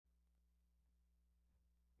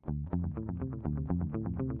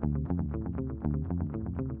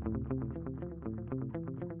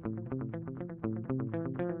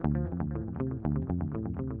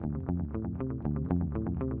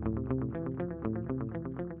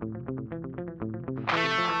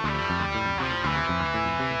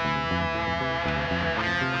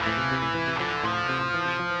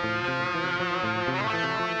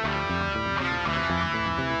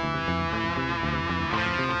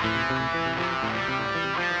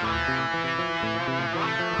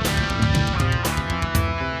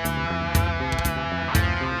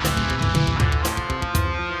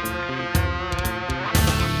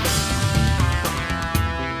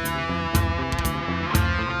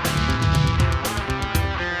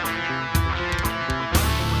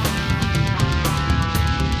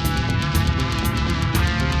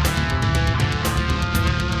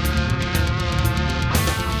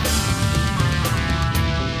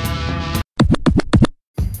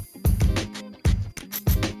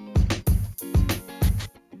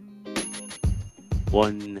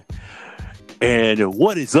One. And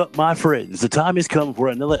what is up, my friends? The time has come for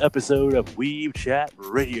another episode of Weeb Chat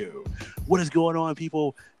Radio. What is going on,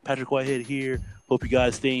 people? Patrick Whitehead here. Hope you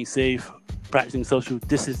guys staying safe, practicing social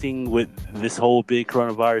distancing with this whole big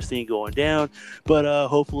coronavirus thing going down. But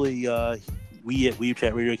hopefully, we at Weeb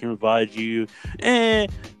Chat Radio can provide you, I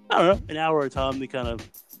don't know, an hour at a time to kind of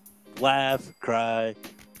laugh, cry,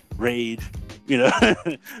 rage,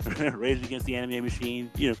 rage against the anime machine,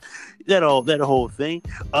 that whole thing.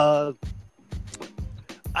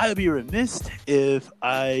 I would be remiss if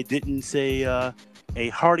I didn't say a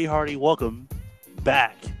hearty welcome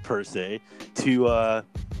back, per se, to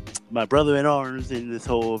my brother in arms in this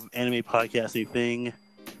whole anime podcasting thing,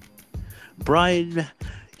 Brian,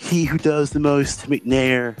 he who does the most,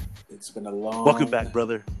 McNair. It's been a long welcome back,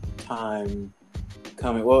 brother. Time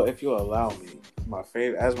coming. Well, if you'll allow me, my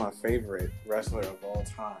favorite wrestler of all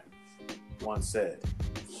time once said,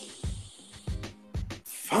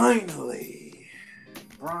 finally,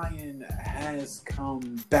 Brian has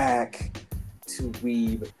come back to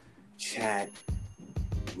Weeb Chat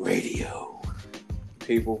Radio.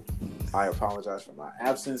 People, I apologize for my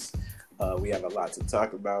absence. We have a lot to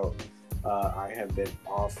talk about. I have been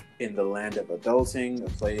off in the land of adulting, a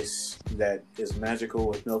place that is magical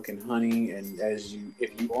with milk and honey. And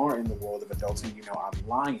if you are in the world of adulting, you know I'm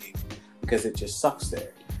lying because it just sucks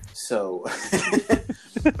there. So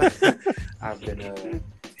I've been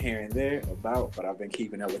here and there but I've been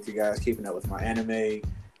keeping up with you guys, keeping up with my anime,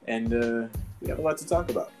 and we have a lot to talk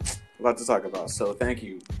about. So thank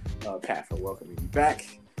you, Pat, for welcoming me back.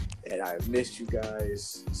 And I've missed you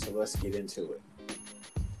guys, so let's get into it.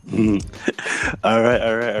 All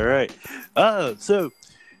right. So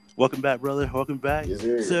welcome back, brother. Welcome back. Yes,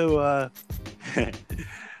 sir. So,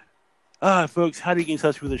 folks, how do you get in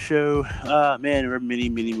touch with the show? Man, there are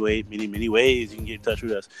many ways you can get in touch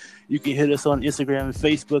with us. You can hit us on Instagram and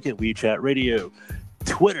Facebook at Weeb Chat Radio,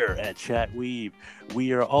 Twitter at Chat Weeb.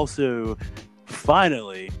 We are also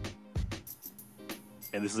finally,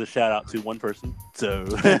 and this is a shout out to one person. So,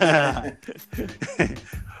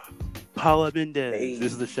 Paula Mendez, hey.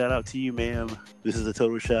 This is a shout out to you, ma'am. This is a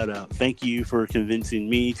total shout out. Thank you for convincing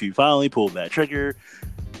me to finally pull that trigger.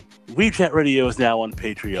 Weeb Chat Radio is now on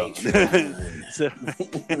Patreon. So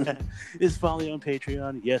it's finally on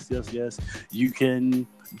Patreon. Yes. You can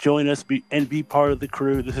join us and be part of the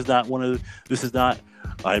crew. This is not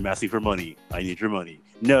I'm asking for money. I need your money.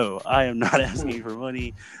 No, I am not asking for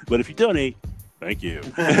money. But if you donate, thank you.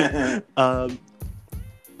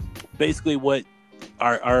 Basically what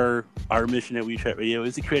our mission at Weeb Chat Radio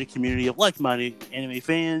is to create a community of like-minded anime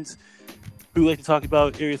fans who like to talk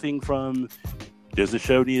about everything from, does the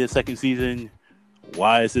show need a second season?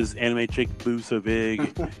 Why is this anime chick boob so big?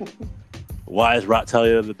 Why is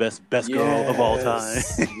Raphtalia the best girl of all time?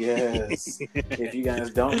 Yes. If you guys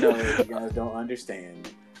don't know, if you guys don't understand,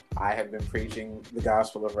 I have been preaching the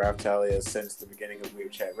gospel of Raphtalia since the beginning of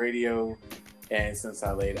Weeb Chat Radio, and since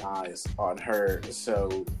I laid eyes on her.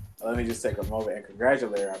 So let me just take a moment and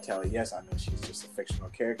congratulate Raphtalia. Yes, I know she's just a fictional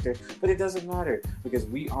character, but it doesn't matter because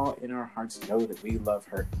we all in our hearts know that we love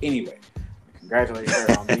her anyway. Congratulate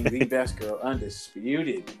her on being the best girl,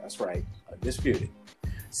 undisputed. That's right, undisputed,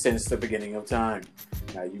 since the beginning of time.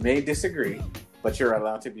 Now, you may disagree, but you're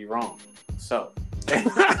allowed to be wrong. So, I'll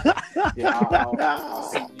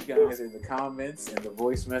see you guys in the comments and the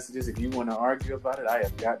voice messages. If you want to argue about it, I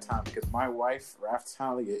have got time because my wife,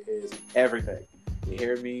 Raphtalia, is everything. You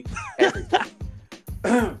hear me? Everything.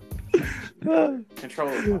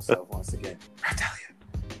 Controlling myself once again. Raphtalia.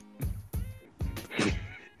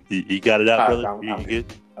 You got it out, brother? You good? good?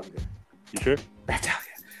 I'm good. You sure? Raphtalia.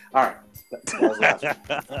 All right.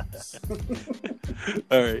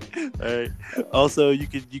 All right. Also, you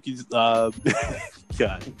can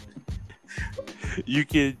God. You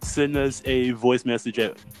can send us a voice message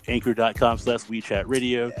at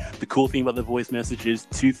anchor.com/WeChatRadio. Yeah. The cool thing about the voice message is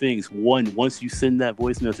two things. One, once you send that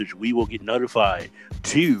voice message, we will get notified.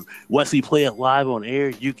 Two, once we play it live on air,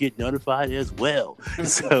 you get notified as well.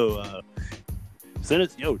 So send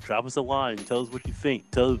us, drop us a line. Tell us what you think.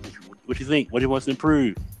 Tell us what you think. What you want to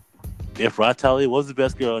improve. If Raphtalia was the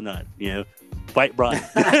best girl or not. Fight Brian.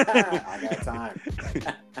 I got time.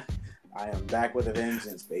 I am back with a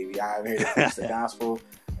vengeance, baby. I am here to preach the gospel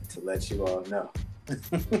and to let you all know.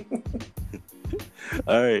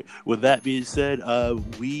 All right. With that being said,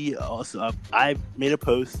 we also I made a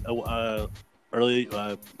post early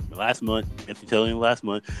last month, at the tail end of last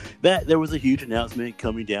month, that there was a huge announcement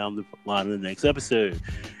coming down the line of the next episode.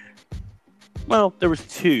 Well, there was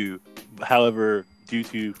two. However, due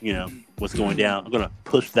to what's going down, I'm gonna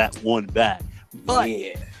push that one back. But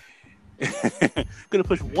gonna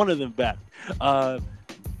push one of them back.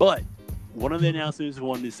 But one of the announcements I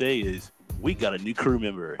wanted to say is we got a new crew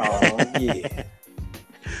member. Oh yeah.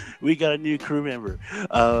 We got a new crew member.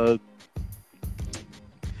 I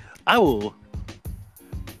will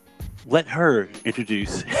let her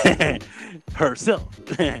introduce herself.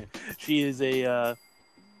 She is a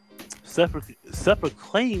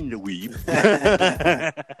self-proclaimed weeb.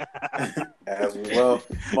 As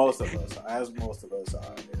most of us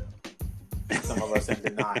are. Some of us in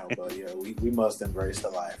denial, but we must embrace the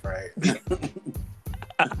life, right?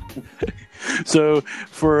 So,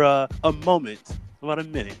 for a moment, about a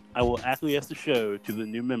minute, I will acquiesce the show to the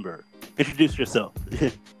new member. Introduce yourself.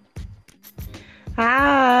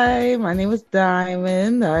 Hi, my name is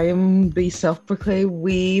Diamond. I am the self-proclaimed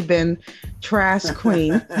weeb and trash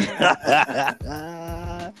queen.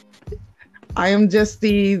 I'm just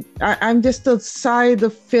the side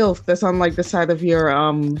of filth that's on like the side of your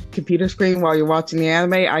computer screen while you're watching the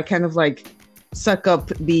anime. I kind of like suck up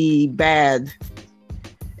the bad,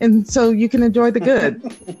 and so you can enjoy the good.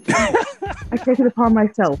 I take it upon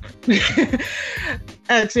myself.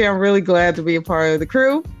 Actually, I'm really glad to be a part of the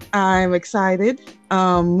crew. I'm excited.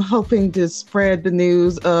 Hoping to spread the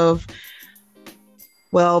news of,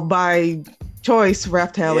 well, by choice,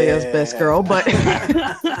 Raphtalia's best girl, but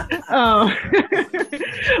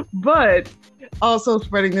but also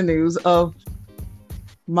spreading the news of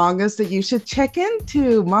mangas that you should check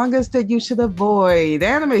into, mangas that you should avoid,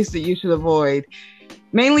 animes that you should avoid,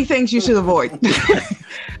 mainly things you should avoid.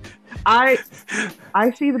 I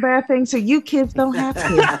see the bad things, so you kids don't have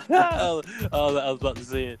to. I was about to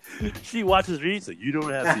say it. She watches reads, so you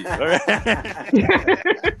don't have to.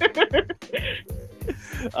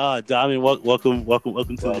 All right. Diamond, welcome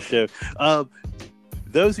to the show.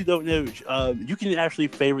 Those who don't know, you can actually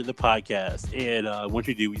favorite the podcast, and once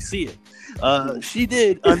you do, we see it. She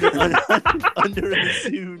did under an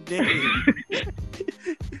assumed name,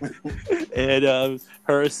 and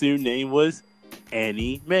her assumed name was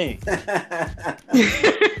Annie Mae.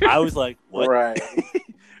 I was like, what? Right.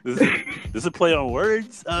 This is a play on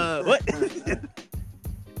words? What?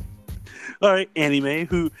 All right, Annie Mae,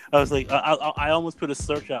 who I was like, I almost put a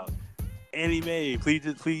search out. Annie Mae, please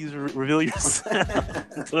reveal yourself.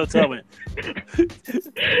 So tell me.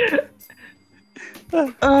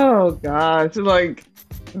 Oh gosh, like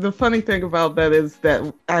the funny thing about that is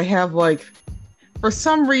that I have like, for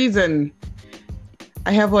some reason,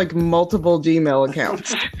 I have like multiple Gmail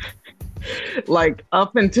accounts, like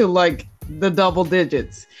up into like the double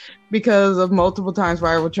digits, because of multiple times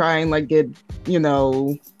where I would try and like get,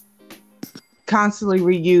 constantly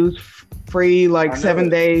reuse free like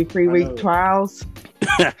 7-day free week trials.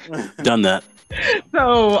 Done that.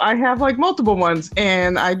 So I have like multiple ones,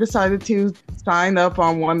 and I decided to sign up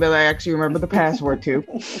on one that I actually remember the password to.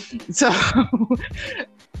 So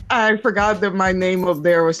I forgot that my name up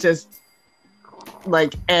there was just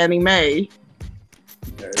like Annie Mae.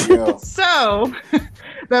 There you go. So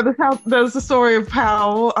that's the story of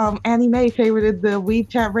how Annie Mae favorited the Weeb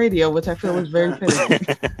Chat Radio, which I feel was very fitting.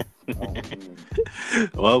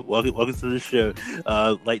 Well, welcome to the show.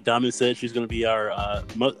 Like Diamond said, she's going to be our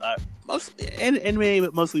mostly anime,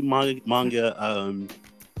 but mostly manga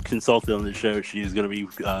consultant on the show. She's going to be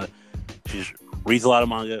she reads a lot of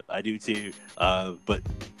manga. I do too. But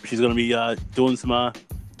she's going to be doing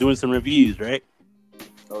some reviews, right?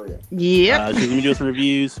 Oh yeah. Yeah. She's gonna be doing some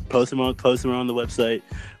reviews, post them on the website.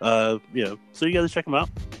 So you guys check them out.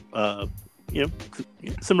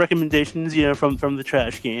 Some recommendations, from the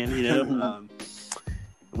trash can.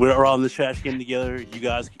 We're all in the trash can together. You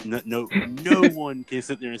guys, no one can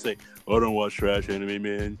sit there and say, "Oh, I don't watch trash anime,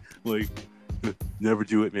 man." Like, Never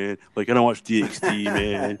do it, man. Like I don't watch DXT,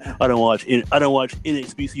 man. I don't watch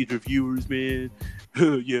NXBC's reviewers, man.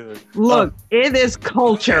 Yeah. Look, it is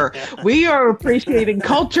culture. We are appreciating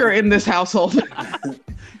culture in this household.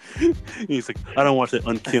 He's like, I don't watch that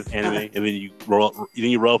unkempt anime, and then you roll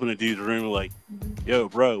up in the dude's room like, yo,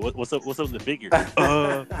 bro, what's up with the figure?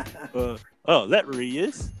 Oh, that really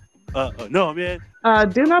is. No, man.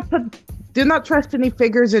 Do not trust any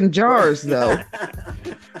figures in jars, though.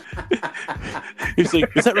 He's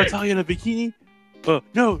like, is that Ratalia in a bikini?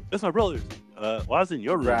 No, that's my brother's. Why is it in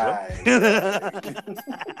your room, Right.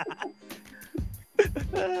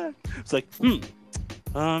 bro? It's like,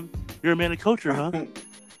 you're a man of culture, huh?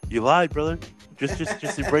 You lied, brother.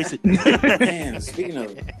 Just embrace it. Man, speaking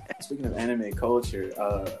of anime culture,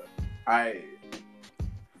 I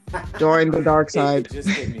Join the dark side. It just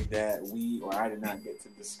hit me that I did not get to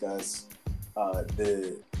discuss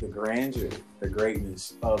the grandeur, the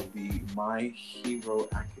greatness of the My Hero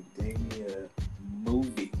Academia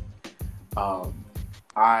movie.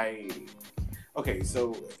 Okay,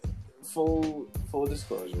 so full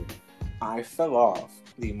disclosure, I fell off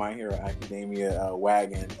the My Hero Academia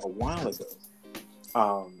wagon a while ago.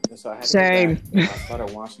 And so I had to Same. go back. I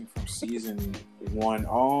started watching from season 1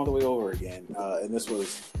 all the way over again, and this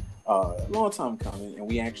was a long time coming. And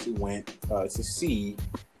we actually went to see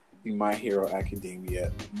the My Hero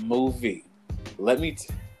Academia movie. Let me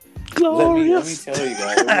tell you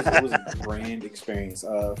guys, it was a grand experience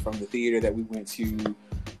from the theater that we went to.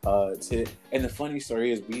 And the funny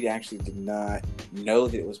story is, we actually did not know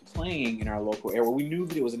that it was playing in our local area. Well, we knew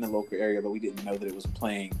that it was in the local area, but we didn't know that it was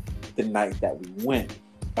playing the night that we went.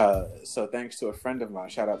 So thanks to a friend of mine,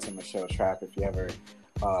 shout out to Michelle Trapp. If you ever,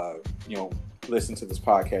 listen to this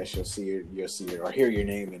podcast, you'll see it or hear your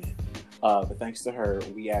name in it. But thanks to her,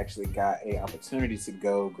 we actually got an opportunity to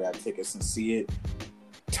go grab tickets and see it.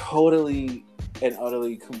 Totally and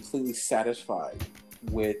utterly, completely satisfied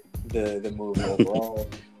with the movie overall.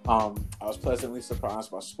 I was pleasantly surprised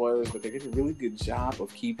by spoilers, but they did a really good job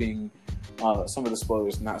of keeping some of the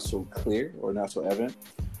spoilers not so clear or not so evident.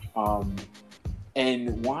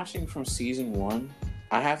 And watching from season 1,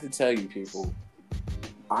 I have to tell you, people,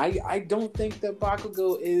 I don't think that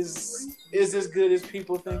Bakugo is as good as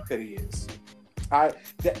people think that he is.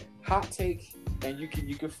 That hot take, and you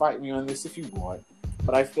can fight me on this if you want,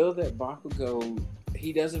 but I feel that Bakugo,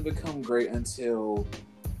 he doesn't become great until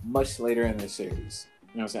much later in the series.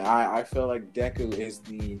 You know what I'm saying? I feel like Deku is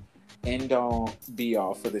the end-all,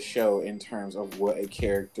 be-all for the show in terms of what a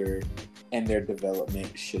character and their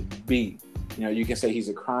development should be. You know, you can say he's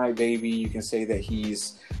a crybaby. You can say that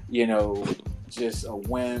he's, just a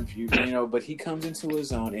wimp. But he comes into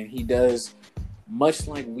his own, and he does much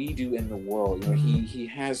like we do in the world. He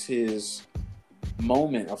has his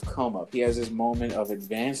moment of come up. He has his moment of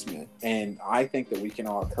advancement, and I think that we can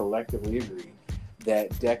all collectively agree that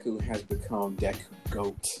Deku has become Deku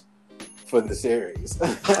GOAT for the series.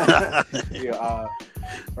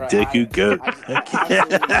 Deku GOAT. I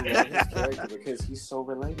absolutely love his character because he's so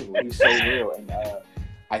relatable. He's so real, and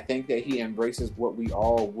I think that he embraces what we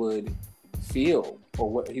all would feel, or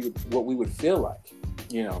what we would feel like.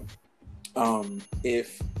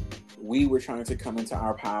 If we were trying to come into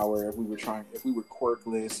our power, if we were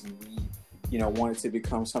quirkless, and we, wanted to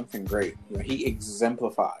become something great. He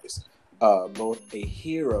exemplifies both a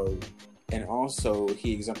hero, and also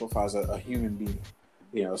he exemplifies a human being.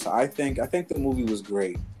 So I think the movie was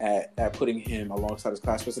great at putting him alongside his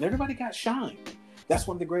classmates, and everybody got shine. That's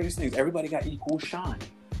one of the greatest things. Everybody got equal shine.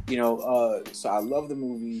 So I love the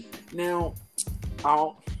movie. Now,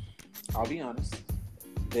 I'll be honest.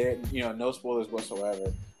 There, no spoilers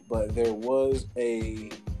whatsoever, but there was a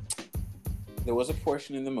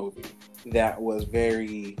portion in the movie that was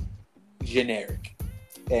very generic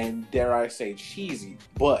and, dare I say, cheesy,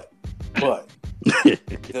 but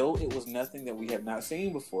though it was nothing that we have not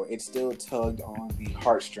seen before, it still tugged on the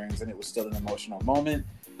heartstrings, and it was still an emotional moment.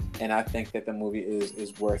 And I think that the movie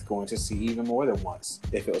is worth going to see even more than once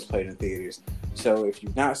if it was played in theaters. So if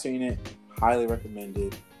you've not seen it, highly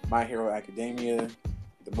recommended. My Hero Academia,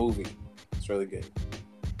 the movie. It's really good.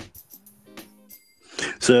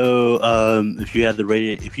 So if you had to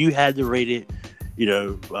rate it,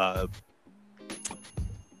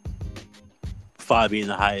 5 being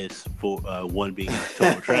the highest, 1 being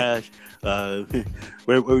total trash.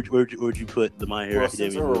 Where'd you put the My Hero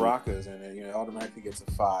Academia? Since Uraraka's in it, it automatically gets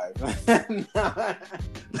a 5.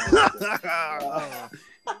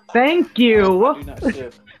 Thank you.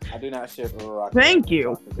 I do not ship Uraraka. Thank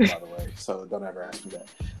you. By the way, so don't ever ask me that.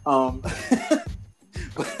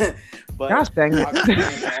 But gosh dang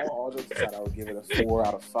it. All jokes aside, I would give it a 4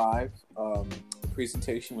 out of 5.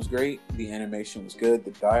 presentation was great. The animation was good.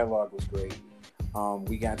 The dialogue was great.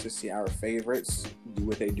 We got to see our favorites do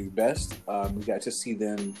what they do best. We got to see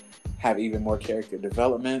them have even more character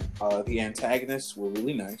development. The antagonists were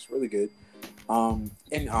really nice, really good.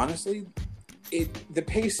 And honestly, the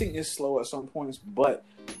pacing is slow at some points, but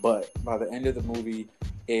by the end of the movie,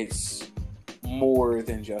 it's more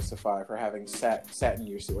than justified for having sat in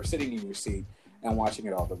your seat or sitting in your seat and watching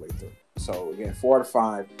it all the way through. So again, 4 out of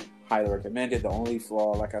 5, highly recommended. The only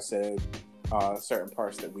flaw, like I said, certain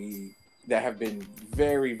parts that have been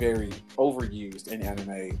very, very overused in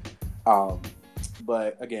anime.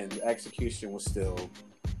 But again, the execution was still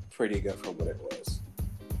pretty good for what it was.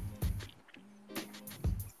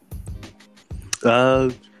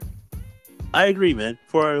 I agree, man.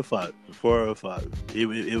 4 out of 5. 4 out of 5.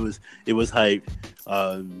 It was hype.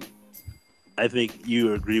 I think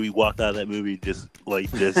you agree. We walked out of that movie just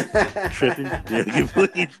tripping.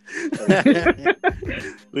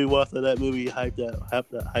 We walked out of that movie hyped out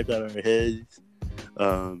our heads.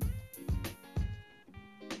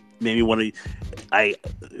 Made me want to.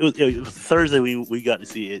 It was Thursday we got to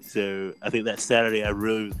see it, so I think that Saturday I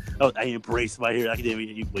embraced My Hero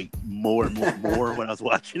Academia more and more when I was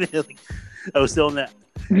watching it. Like, I was still on that.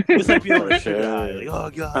 It's like being on a sugar high. Like,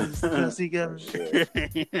 oh god, this is the best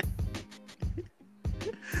thing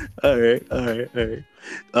ever. All right.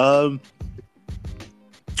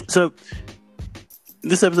 So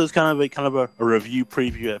this episode is kind of a review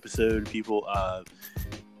preview episode. People,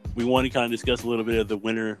 we want to kind of discuss a little bit of the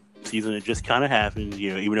winter season that just kind of happened.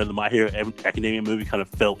 You know, even though the My Hero Academia movie kind of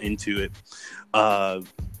fell into it. Man,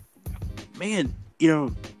 you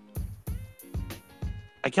know,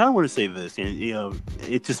 I kind of want to say this, and you know,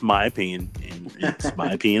 it's just my opinion, and it's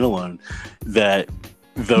my opinion alone, that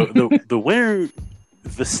the winter.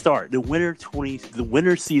 The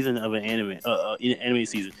winter season of an anime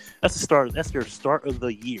season. That's the start. That's their start of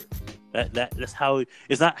the year. That's how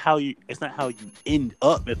it's not how you end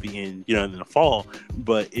up at the end, you know, in the fall.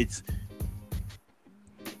 But you're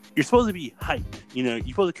supposed to be hyped. You know, you're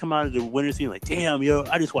supposed to come out of the winter season like, damn, yo,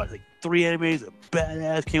 I just watched 3 animes, a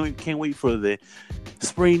badass. Can't wait for the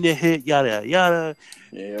spring to hit. Yada yada.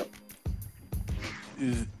 Yeah.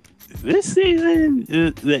 This season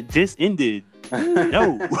that just ended.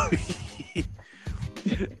 No.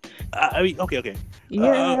 I mean, okay.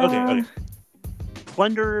 Yeah. Okay.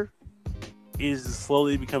 Plunder is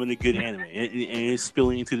slowly becoming a good anime, and it's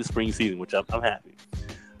spilling into the spring season, which I'm happy.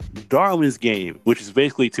 Darwin's Game, which is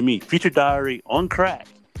basically, to me, Future Diary on crack.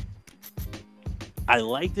 I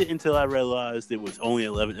liked it until I realized it was only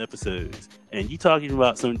 11 episodes. And you talking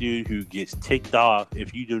about some dude who gets ticked off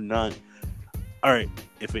if you do not... All right,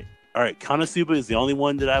 Konosuba is the only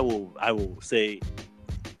one that I will say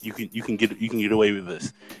you can get away with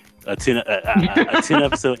this. A 10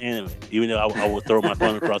 episode anime, even though I will throw my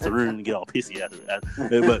phone across the room and get all pissy after that.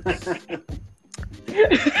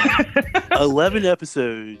 But 11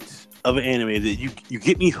 episodes of an anime that you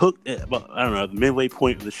get me hooked at about, I don't know, the midway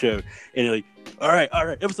point of the show, and you're like, all right,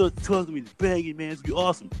 episode 12 is gonna be banging, man, it's gonna be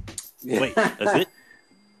awesome. Wait, that's it?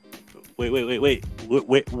 Wait.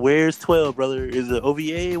 Where's 12, brother? Is it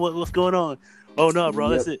OVA? What's going on? Oh no, bro,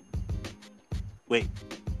 that's it. Wait,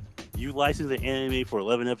 you licensed an anime for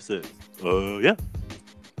 11 episodes? Yeah.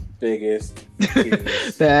 Biggest.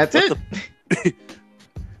 That's it.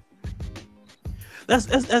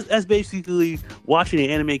 That's basically watching an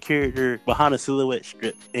anime character behind a silhouette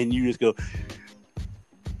strip, and you just go,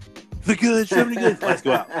 the good, show me the good. Let's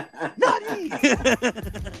go out. Nani!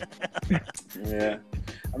 Yeah.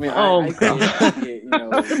 I mean, I get, you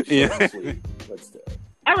know, Yeah. sweet, but still.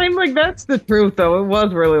 I mean, like, that's the truth, though. It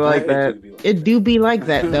was really like that. It do be like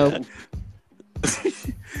that, though.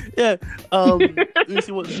 Yeah. Let me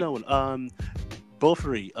see what's known.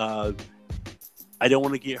 Bofuri. I don't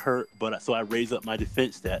want to get hurt, but so I raise up my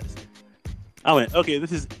defense stats. I went, okay,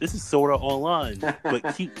 this is Sword Art Online, but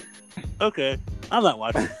okay, I'm not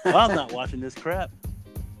watching this crap.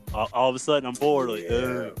 All of a sudden, I'm bored. Like,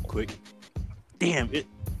 quick. Damn it.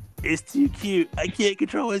 It's too cute. I can't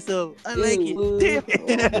control myself. I like it. Damn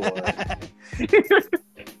it.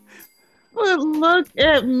 But look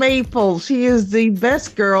at Maple. She is the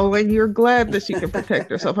best girl, and you're glad that she can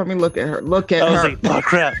protect herself. I mean, look at her. Look at I was her. like, oh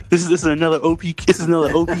crap! This is another OP. This is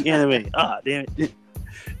another OP anime. Ah, damn it,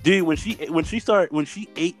 dude! When she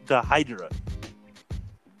ate the Hydra,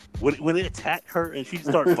 when it attacked her and she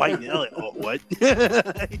started fighting, I was like, oh what?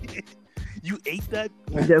 You ate that?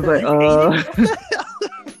 Just like,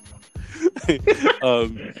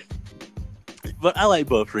 But I like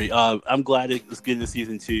Bofuri. I'm glad it's getting to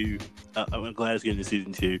season 2. I'm glad it's getting to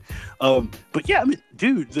season 2. But yeah, I mean,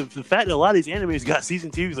 dude, the fact that a lot of these animes got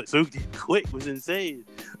season 2s like so quick was insane.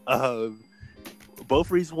 Both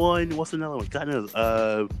Freeze 1, what's another one? God knows.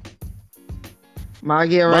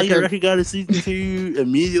 Magia Record got a season 2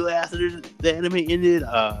 immediately after the anime ended.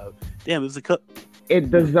 Damn, it was a cut.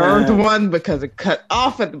 It deserved one because it cut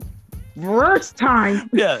off at the worst time.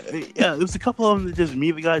 Yeah, there was a couple of them that just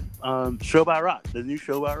immediately got Show by Rock, the new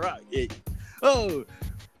Show by Rock.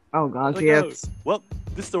 Oh gosh, like, yes. Well,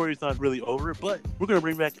 this story is not really over, but we're gonna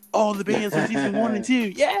bring back all the bands from season 1 and 2.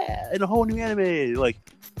 Yeah, and a whole new anime. Like,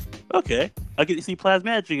 okay, I get to see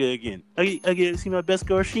Plasmagica again. I get to see my best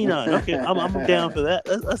girl Shinon. Okay, I'm down for that.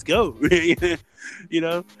 Let's go. You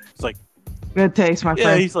know, it's like good taste, my friend.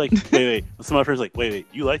 Yeah, he's like, wait. So my friend's like, wait,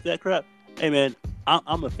 you like that crap? Hey man,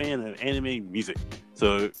 I'm a fan of anime music,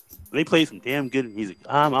 so they play some damn good music.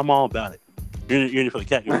 I'm all about it. You're in it for the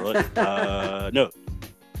cat girl, right? No,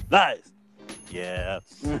 lies. Yeah,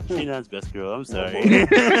 Shinon's best girl. I'm sorry.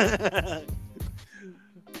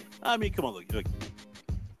 I mean, come on, look.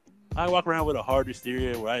 I walk around with a hard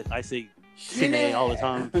hysteria where I say Shine all the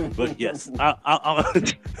time, but yes, I'm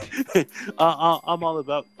all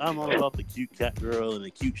about the cute cat girl and the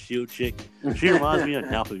cute shield chick. She reminds me of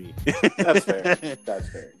Naofumi. That's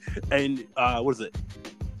fair. And what is it?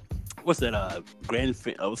 What's that?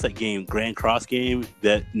 What's that game? Grand Cross game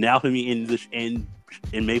that Naofumi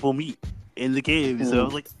and Maple meet in the game. So I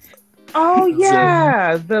was like, oh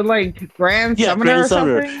yeah, the like Grand Summoner or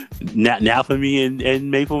something. Naofumi and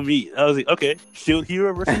Maple meet. I was like, okay, Shield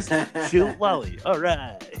Hero versus Shield Lolly. All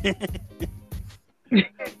right,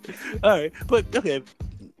 all right, but okay.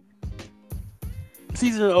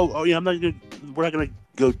 Season we're not gonna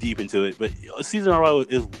go deep into it, but season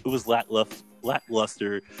it was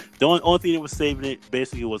lackluster. The only thing that was saving it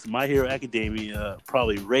basically was My Hero Academia,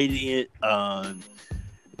 probably rating it on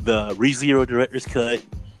the ReZero director's cut.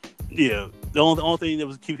 Yeah, the only thing that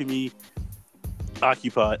was keeping me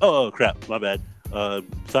occupied. Oh crap, my bad.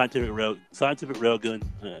 Scientific Railgun,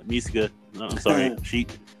 Misuka. No, I'm sorry, she.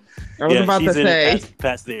 I was about to say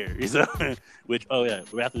Pat's there. So, which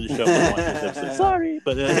after the show, we'll watch this episode. Sorry,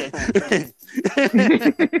 but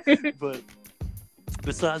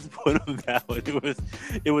besides the point of that one,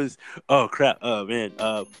 it was oh crap, oh man.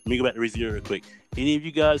 Let me go back to ReZero real quick. Any of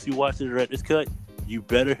you guys who watched the director's cut, you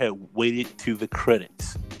better have waited till the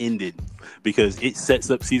credits ended, because it sets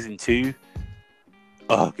up season 2.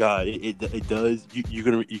 Oh god, it does. You're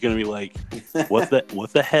gonna be like, what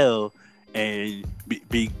the hell, and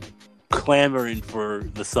be clamoring for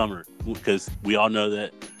the summer, because we all know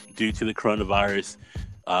that due to the coronavirus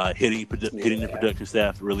hitting the production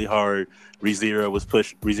staff really hard, ReZero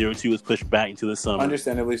 2 was pushed back into the summer.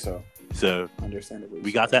 Understandably so.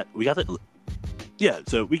 We got that. Yeah,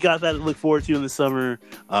 so we got that to look forward to in the summer.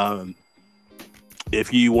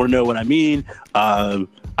 If you want to know what I mean, I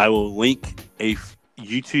will link a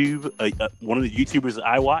YouTube, one of the YouTubers that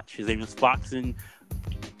I watch. His name is Foxen.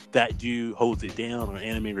 That dude holds it down on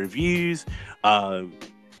anime reviews.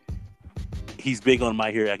 He's big on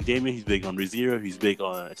My Hero Academia. He's big on ReZero. He's big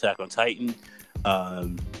on Attack on Titan,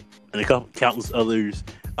 and a couple countless others.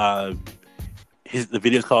 The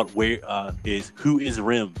video is called Who is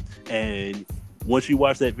Rim? And once you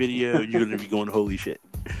watch that video, you're going to be going, holy shit.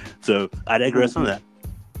 So I digress on that.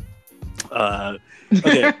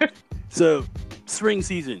 Okay, so spring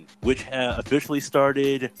season, which officially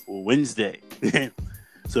started Wednesday.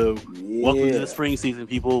 So welcome to the spring season,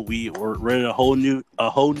 people. We're in a whole new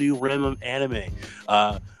realm of anime.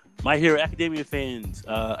 My Hero Academia fans,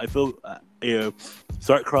 I feel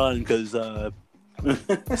start crying because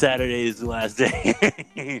Saturday is the last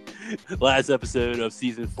day, last episode of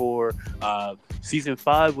season 4. Season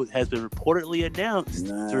 5 has been reportedly announced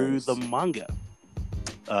through the manga,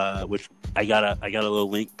 which I got a little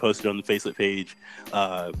link posted on the Facebook page.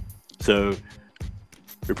 So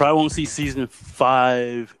we probably won't see season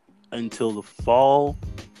 5 until the fall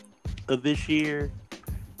of this year,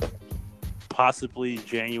 possibly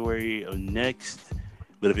January of next.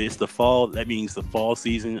 But if it's the fall, that means the fall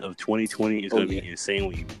season of 2020 is going to be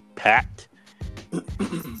insanely packed. I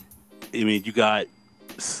mean, you got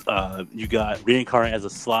Reincarnate as a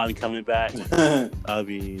slime coming back. I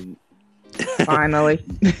mean, finally,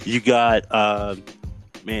 you got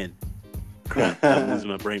man, crap! I'm losing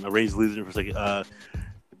my brain. My brain's losing it for a second.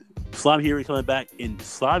 Slime Hero coming back, and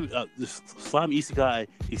Slime Isekai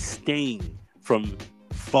is staying from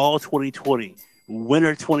fall 2020,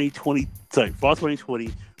 winter 2020. Sorry, fall 2020,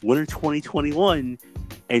 winter 2021,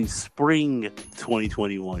 and spring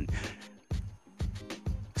 2021.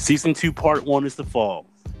 Season 2, part 1 is the fall.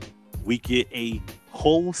 We get a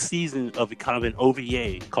whole season of kind of an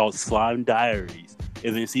OVA called Slime Diaries,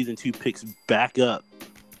 and then season 2 picks back up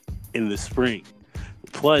in the spring.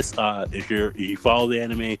 Plus, if you follow the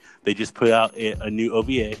anime, they just put out a new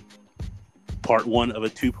OVA, part 1 of a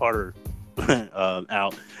 2-parter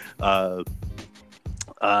out.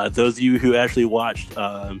 Those of you who actually watched,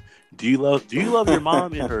 do you love your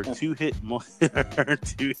mom and her two-hit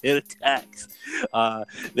attacks?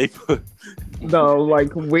 They put the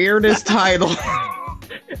weirdest title,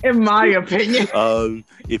 in my opinion.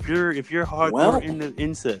 If you're hardcore into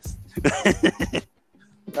incest.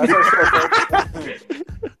 That's our show.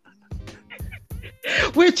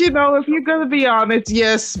 Which, if you're going to be honest,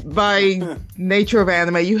 yes, by nature of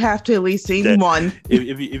anime, you have to at least see one.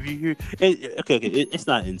 If you hear, okay, it's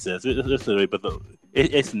not incest, but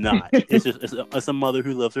it's not. It's just it's a mother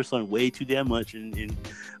who loves her son way too damn much, and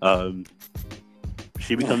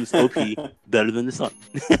she becomes OP better than the son.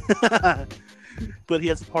 But he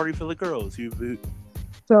has a party for the girls who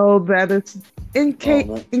So that is, in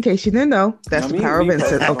case you didn't know, that's the power of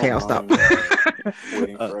incest. Okay, I'll stop.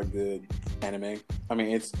 Waiting for a good anime. I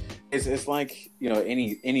mean, it's like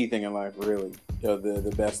anything in life, really.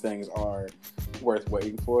 The best things are worth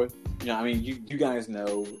waiting for. I mean, you guys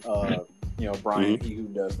know, Brian, he who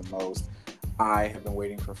does the most. I have been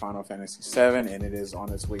waiting for Final Fantasy VII, and it is on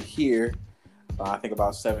its way here. I think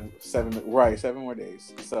about seven more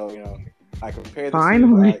days. So I compare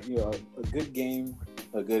this to a good game,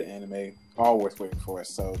 a good anime, all worth waiting for.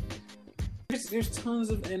 So there's tons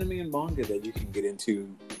of anime and manga that you can get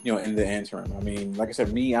into, in the interim. I mean, like I said,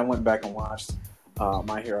 I went back and watched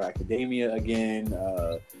My Hero Academia again.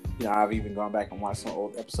 I've even gone back and watched some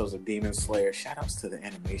old episodes of Demon Slayer. Shout outs to the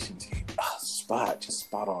animation team. Just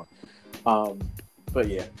spot on. But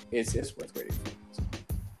yeah, it's worth waiting for.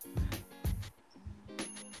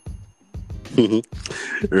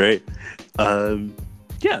 Right.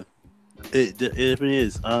 Yeah, it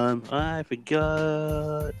is. I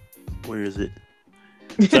forgot. Where is it?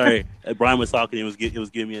 Sorry, Brian was talking. It was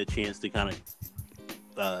giving me a chance to kind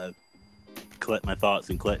of collect my thoughts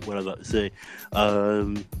and collect what I was about to say.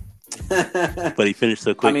 But he finished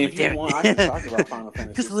so quick. I mean, if you want, I can talk about Final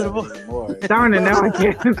Fantasy just a little more. Darn it, now I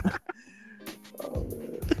can't.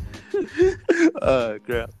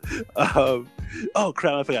 Crap.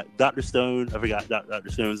 Crap, I forgot Dr. Stone. I forgot Dr.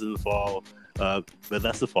 Stone's in the fall. But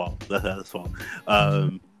that's the fall. That's fall.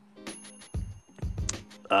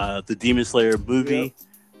 The Demon Slayer movie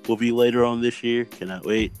will be later on this year. Cannot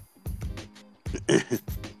wait.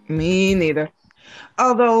 Me neither.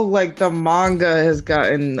 Although, the manga has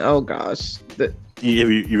gotten, oh gosh. You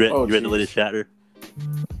read the latest chapter?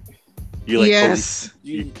 Yes.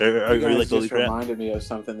 You like just reminded me of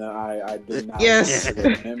something that I did not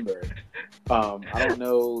remember. I don't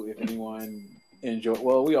know if anyone enjoy.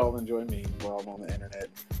 Well, we all enjoy memes. We're all on the internet.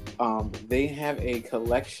 They have a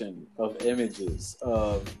collection of images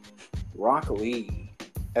of Rock Lee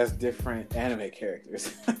as different anime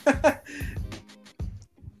characters.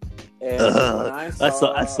 And when I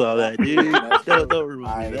saw that, dude. Don't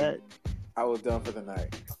remind me that. I was done for the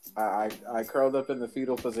night. I curled up in the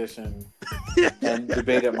fetal position and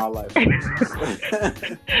debated my life.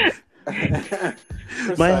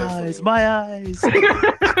 My eyes. Right,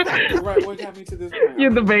 what got me to this point? You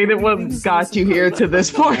debated what got you here to this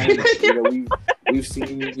point. We've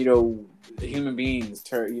seen human beings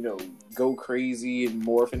go crazy and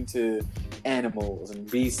morph into animals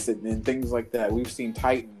and beasts and things like that. We've seen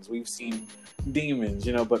titans, we've seen demons,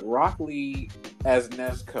 but Rock Lee as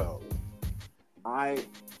Nezuko,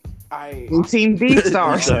 We've seen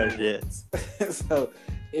Beastars. So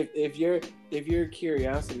if your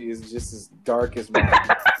curiosity is just as dark as mine,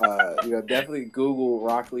 definitely Google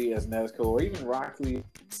Rock Lee as Nezuko, or even Rock Lee.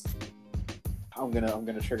 I'm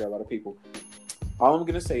gonna trigger a lot of people. All I'm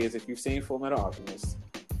gonna say is, if you've seen Full Metal Alchemist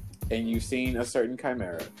and you've seen a certain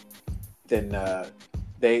chimera, then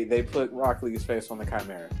they put Rock Lee's face on the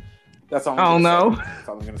chimera. That's all. That's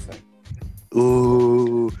all I'm gonna say.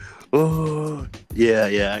 Ooh,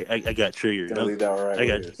 yeah. I got triggered. Leave that right. I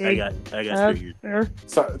got triggered.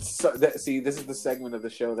 So see, this is the segment of the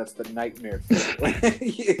show that's the nightmare.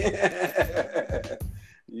 Yeah.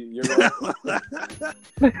 You're right.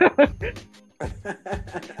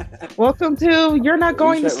 Welcome to You're Not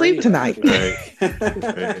Going to Sleep Tonight. Right.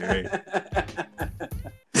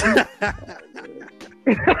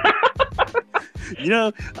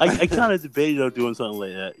 I kind of debated on doing something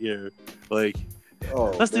like that.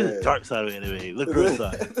 Let's do the dark side of anime, the gross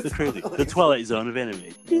side, the crazy, the Twilight Zone of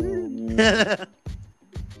anime.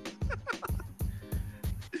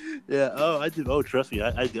 Yeah. Oh, I did. Oh, trust me,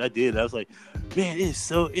 I did. I was like, man, it's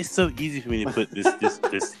so easy for me to put this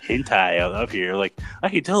hentai up here. Like, I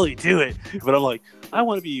can totally do it. But I'm like, I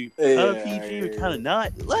want to be kind of Yeah, PG, yeah, but kind yeah. of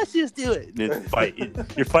not. Let's just do it. And then fight.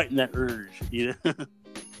 You're fighting that urge, you know?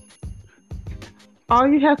 All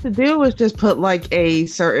you have to do is just put like a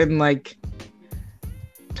certain like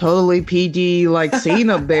totally PG like scene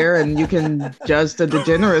up there, and you can judge the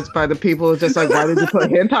degenerates by the people who's just like, why did you put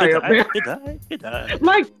hentai up there? It died.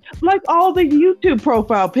 Like all the YouTube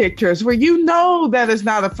profile pictures where you know that is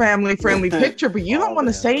not a family friendly picture, but you don't All want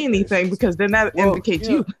to the say anything because then that indicates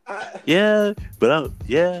you. Yeah, but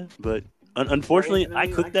unfortunately, I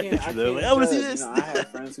clicked that picture though. Like, I want to see this. I have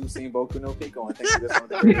friends who've seen Boku no Pico and think this one of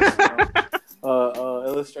the greatest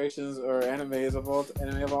illustrations or anime of all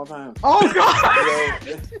time. Oh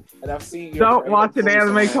god! And I've seen. Don't watch an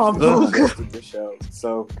anime called Boku. The show.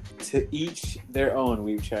 So to each their own.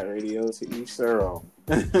 Weeb Chat Radio. To each their own.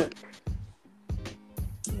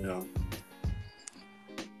 Yeah.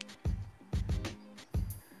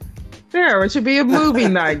 There, it should be a movie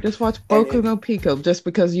night. Just watch Boku no Pico just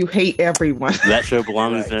because you hate everyone. That show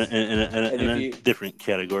belongs Right. in a different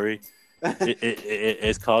category.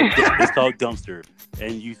 It's called dumpster,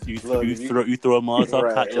 and you throw a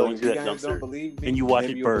Molotov cocktail into that dumpster, Me, and you watch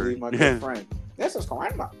maybe it you'll burn. believe my good friend. This is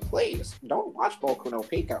Grandma. Please don't watch Boku no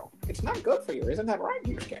Pico. It's not good for you, isn't that right,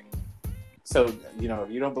 Yusuke? So if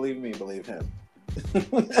you don't believe me, believe him.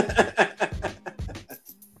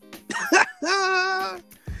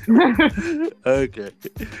 Okay.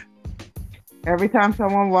 Every time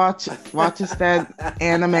someone watches that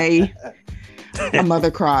anime, a mother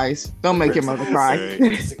cries. Don't make your mother cry. Sorry.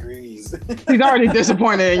 Disagrees. She's already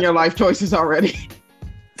disappointed in your life choices already.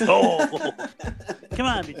 Oh, come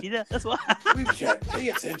on, Vegeta. That's why. Weeb Chat, pay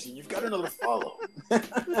attention. You've got another follow.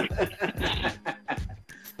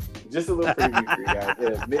 Just a little preview for you guys.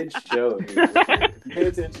 Yeah, mid-show. If you pay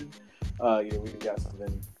attention, we've got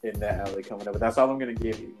something in that alley coming up. But that's all I'm going to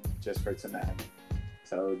give you just for tonight.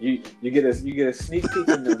 So you get a sneak peek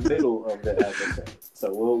in the middle of the episode.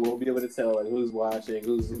 So we'll be able to tell like who's watching,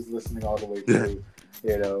 who's listening all the way through.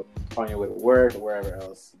 On your way to work or wherever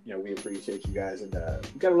else. We appreciate you guys, and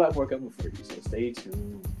we've got a lot more coming for you. So stay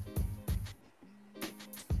tuned.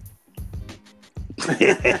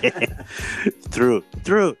 Through.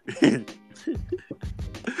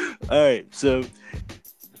 All right, so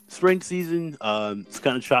spring season, it's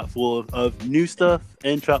kind of chock full of new stuff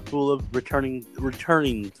and chock full of returning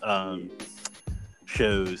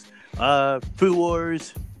shows. Food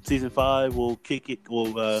Wars season 5 will kick it.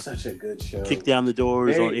 Will Such a good show. kick down the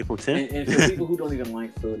doors on April 10th. And for people who don't even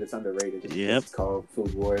like food, it's underrated. Yep. It's called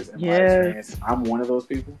Food Wars. And my Yeah. experience, I'm one of those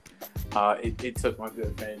people. It took my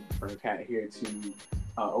good friend Pat here to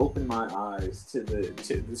open my eyes to the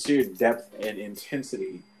sheer depth and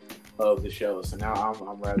intensity of the show. So now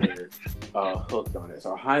I'm rather hooked on it.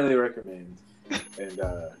 So I highly recommend. And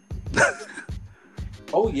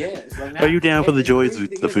oh yeah, it's like now, Are you down for the joys of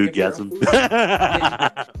crazy the thing food, is, if you're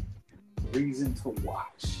Gasm? a reason to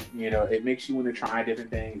watch. It makes you want to try different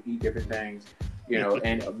things, eat different things.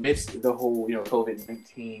 And amidst the whole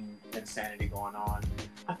COVID-19 insanity going on,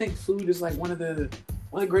 I think food is like one of the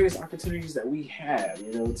greatest opportunities that we have.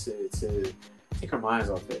 To take our minds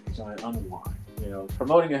off things and unwind.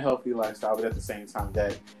 Promoting a healthy lifestyle, but at the same time,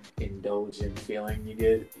 that indulgent feeling you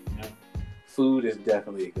get. Food is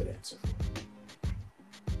definitely a good answer for it.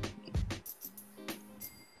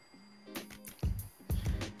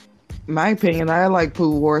 My opinion, I like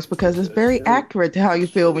Food Wars because it's very accurate to how you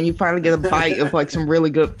feel when you finally get a bite of like some really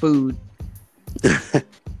good food.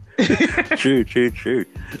 True.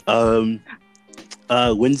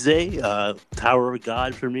 Wednesday, Tower of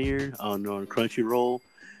God premiered on Crunchyroll.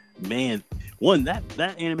 Man,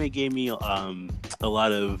 that anime gave me a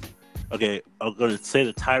lot of. Okay, I'm gonna say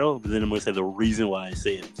the title, but then I'm gonna say the reason why I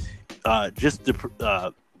say it. Just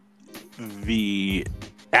the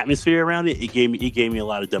atmosphere around it. It gave me a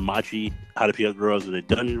lot of Damachi, How to Pick Up Girls in the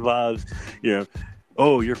Dungeon vibes.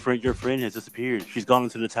 Oh, your friend has disappeared. She's gone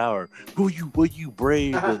into the tower. Will you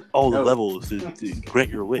brave all the levels to grant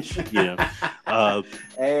your wish?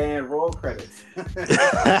 And roll credits.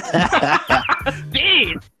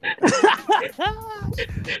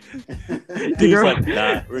 Dude's like,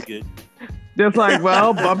 nah, we're good. Just like,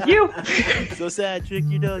 well, bump you. So sad, chick,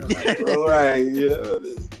 you know. All right,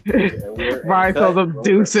 Ryan throws them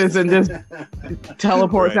deuces and just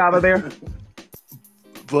teleports out of there.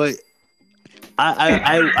 But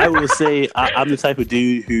I will say I'm the type of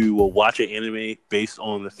dude who will watch an anime based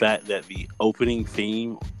on the fact that the opening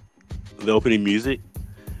theme, the opening music.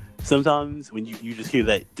 Sometimes when you just hear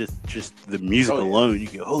that, just the music alone, you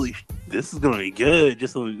go, "Holy, this is gonna be good!"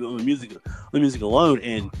 Just on the music alone,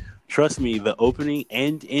 and trust me, the opening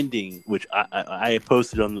and ending, which I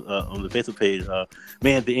posted on the Facebook page,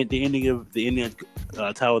 man, the ending of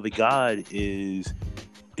Tower of the God is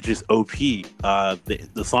just OP.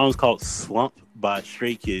 The song's called "Slump" by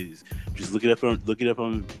Stray Kids. Just look it up on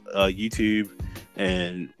YouTube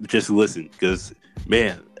and just listen, because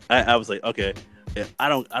man, I was like, okay, I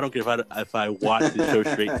don't care if I watch the show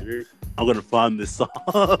straight through, I'm gonna find this song.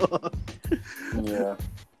 Yeah.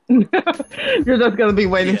 You're just gonna be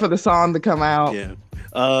waiting for the song to come out. Yeah.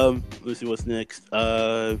 Let's see what's next.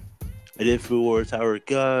 I did for Tower of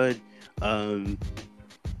God.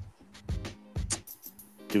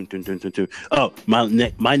 Oh,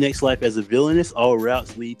 my next life as a villainess. All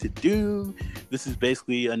routes lead to doom. This is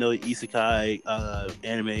basically another isekai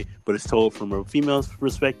anime, but it's told from a female's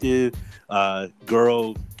perspective.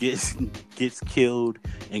 Girl gets killed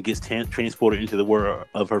and gets transported into the world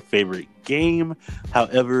of her favorite game.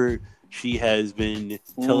 However, she has been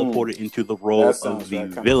teleported into the role of the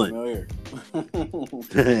villain.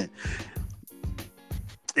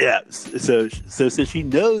 Yeah, so since she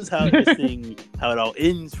knows how it all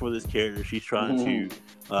ends for this character, she's trying to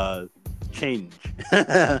change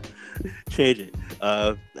it.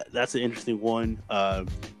 That's an interesting one. The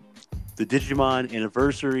Digimon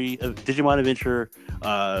anniversary of Digimon Adventure.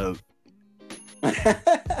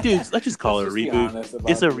 Dude, let's just call it a reboot.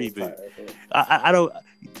 It's a reboot. I don't.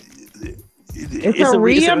 It's a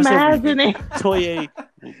reimagining. Toei,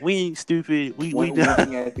 we ain't stupid. We know.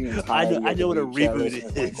 I know what a reboot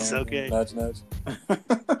is. Okay. Nudge, nudge.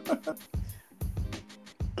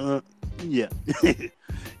 Yeah,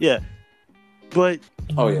 yeah. But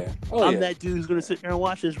I'm yeah. that dude who's gonna sit there and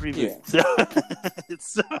watch this reboot. Yeah.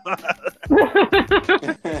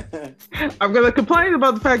 I'm gonna complain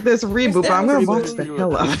about the fact that it's a reboot, but I'm gonna watch the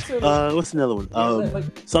hell out. What's another one?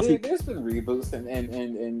 There's been reboots and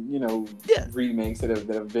remakes that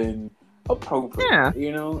have been appropriate. Yeah.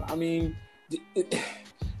 You know, I mean,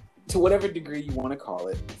 to whatever degree you want to call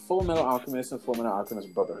it, Full Metal Alchemist and Full Metal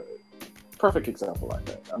Alchemist Brotherhood, perfect example like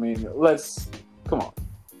that. I mean, come on.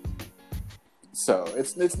 So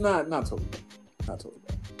it's not totally bad.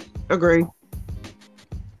 Agree.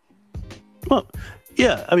 Well,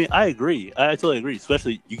 yeah, I mean, I agree. I totally agree.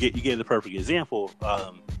 Especially you gave the perfect example.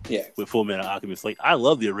 With Full Metal Alchemist, like I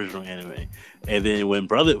love the original anime, and then when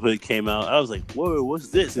Brotherhood came out, I was like, "Whoa, what's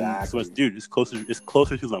this?" Exactly. And so, dude, it's closer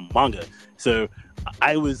to the manga. So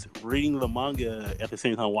I was reading the manga at the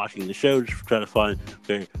same time watching the show, just trying to find,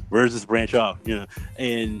 okay, where's this branch off, you know?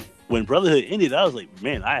 And when Brotherhood ended, I was like,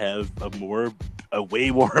 man, I have a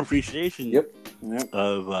way more appreciation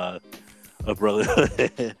of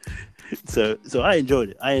Brotherhood. so I enjoyed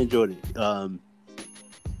it.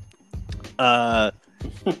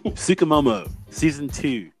 Tsukumomo season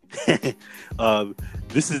 2.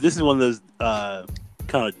 This is one of those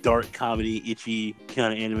kind of dark comedy, itchy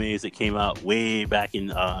kind of animes that came out way back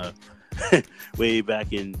in I would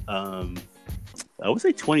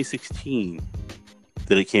say 2016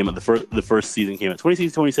 that it came out. The first season came out 2016,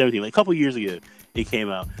 2017, like a couple years ago. It came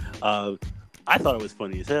out. I thought it was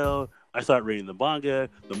funny as hell. I started reading the manga.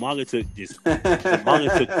 The manga took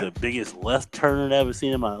the biggest left turn I've ever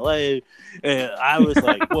seen in my life, and I was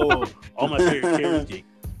like, "Whoa!" All my favorite characters get.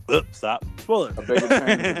 Oops! Stop. Spoiler. A bigger turn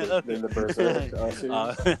than the Berserk series.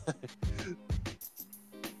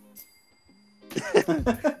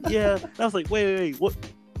 Yeah, I was like, wait, what?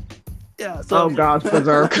 Yeah. So, oh God,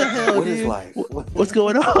 Berserk. What is life? What's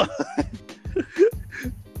going on?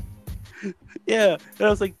 Yeah, and I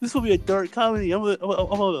was like, this will be a dark comedy. I'm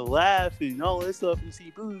gonna laugh and all this stuff and see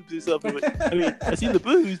boobs and stuff. But, I mean, I see the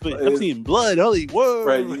boobs, but I'm seeing blood. I'm like, whoa!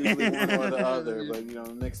 Right, usually one or the other, but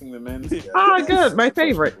mixing them in. Good, my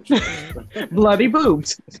favorite. Bloody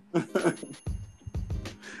boobs.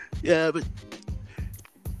 Yeah, but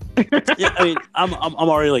yeah, I mean, I'm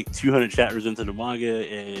already like 200 chapters into the manga,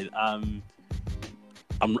 and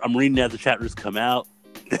I'm reading as the chapters come out.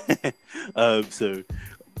 So.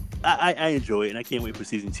 I enjoy it, and I can't wait for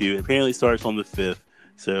season 2. It apparently starts on the 5th,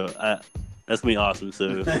 so that's gonna be awesome.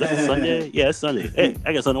 So is that Sunday? Yeah, it's Sunday. Hey,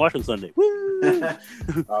 I got something to watch on Sunday. Woo!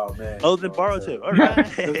 Oh man! Other than Boruto, all right.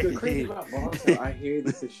 The crazy about Boruto, I hear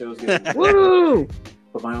that the show's getting woo,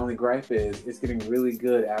 but my only gripe is it's getting really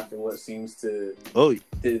good after what seems to. Oh,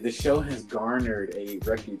 the show has garnered a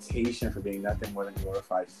reputation for being nothing more than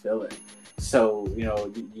glorified filler. So you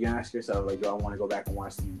ask yourself, like, do I want to go back and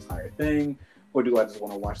watch the entire thing? Or do I just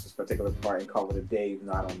want to watch this particular part and call it a day? Even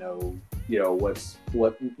though I don't know, I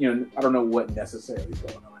don't know what necessarily is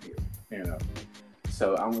going on here,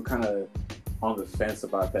 So I'm kind of on the fence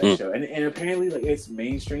about that show. And apparently, like, it's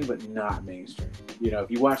mainstream, but not mainstream. If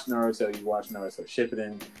you watch Naruto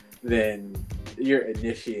Shippuden, then you're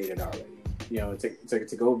initiated already. You know,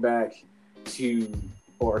 to go back to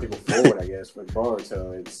or to go forward, I guess, with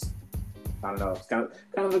Boruto, it's I don't know, it's kind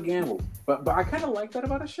of a gamble. But I kind of like that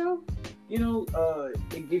about a show. You know,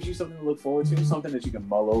 it gives you something to look forward to, something that you can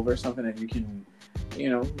mull over, something that you can,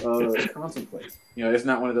 contemplate. You know, it's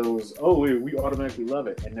not one of those, we automatically love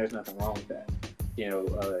it, and there's nothing wrong with that. You know,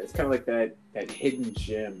 it's kind of like that hidden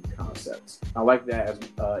gem concept. I like that as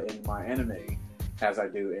in my anime as I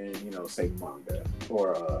do in, say manga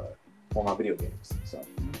or my video games. So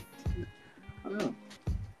I don't know.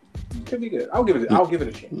 It could be good. I'll give it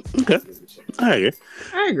a chance. Okay.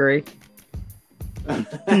 I agree.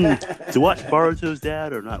 To watch Boruto's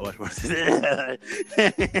dad or not watch Boruto's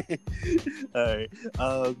dad? All right.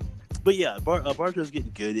 But yeah, Boruto's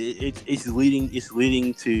getting good. It's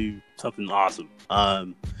leading to something awesome.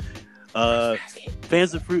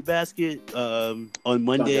 Fans of Fruit Basket, on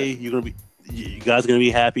Monday you guys are gonna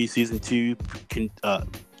be happy. Season 2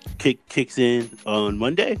 kicks in on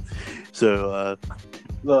Monday. So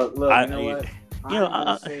look, you know what?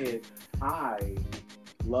 I say it. I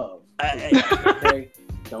love. Okay,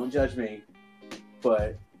 don't judge me,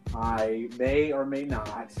 but I may or may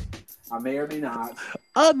not. I'm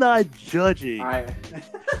not judging. I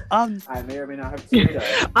may or may not have teared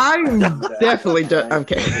up. I'm definitely judging.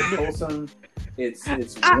 Okay. It's wholesome. It's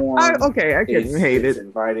warm. I couldn't hate it. It's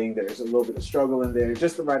inviting. There's a little bit of struggle in there,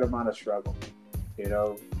 just the right amount of struggle,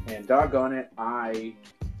 And doggone it,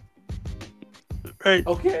 Right.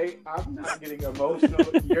 Okay, I'm not getting emotional.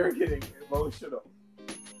 You're getting emotional.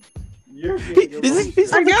 You're getting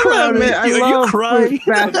emotional. I gotta admit, I love Fruit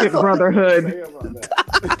Basket Brotherhood.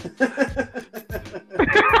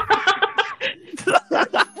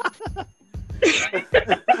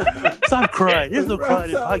 Stop crying. There's no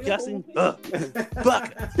crying in podcasting.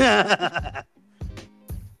 Fuck.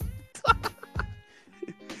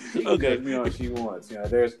 She can judge me all she wants.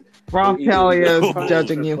 There's Rontalia is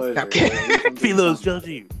judging you. Okay. Philo's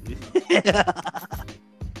judging you.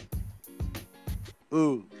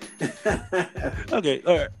 Ooh. Okay,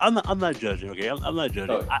 all right. I'm not judging. Okay, I'm not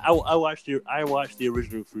judging. Okay. I watched the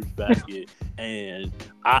original Fruits Basket, and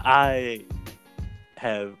I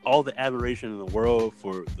have all the admiration in the world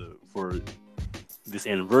for this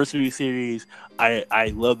anniversary series.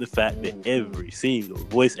 I love the fact that every single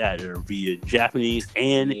voice actor via Japanese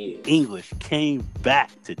and English came back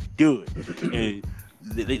to do it, and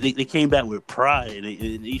they came back with pride. And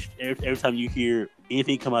every time you hear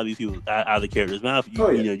anything come out of these people out of the character's mouth,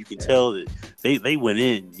 you can tell that they went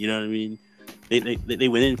in. You know what I mean? They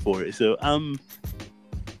went in for it. So I'm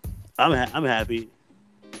happy.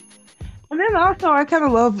 And then also, I kind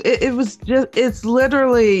of love it. It's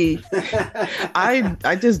literally,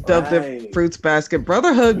 I just dubbed it Fruits Basket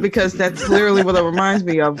Brotherhood because that's literally what it reminds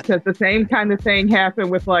me of. Because the same kind of thing happened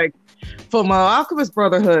with Fullmetal Alchemist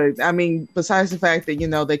Brotherhood. I mean, besides the fact that,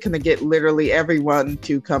 they couldn't get literally everyone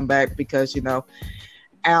to come back because,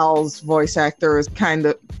 Al's voice actor is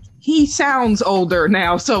he sounds older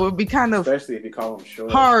now, so it would be kind of, especially if you call him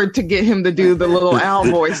short, hard to get him to do the little Al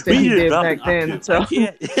voice that he did back then. So.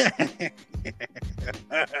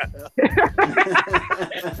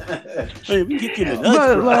 Hey, we get you the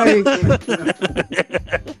nuts,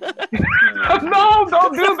 no,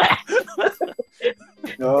 don't do that.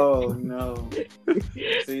 Oh no!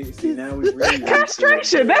 See, now we really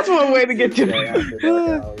castration. That's one way to get you.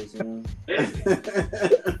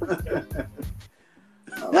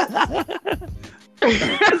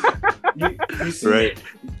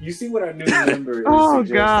 You see what our new member is. Oh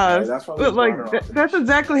god, that's that's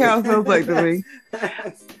exactly how it feels like to me.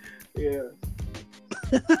 Yeah.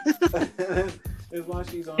 As long as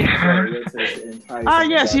she's on the show,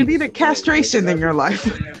 yes, you need a castration in your life.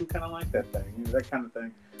 Who kind of like that thing, that kind of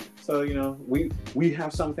thing. So we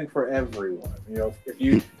have something for everyone.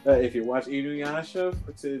 If you watch Inuyasha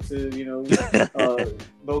to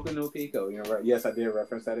Boku no Pico, right? Yes, I did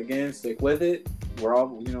reference that again. Stick with it. We're all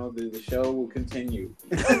the show will continue.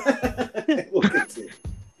 We'll continue.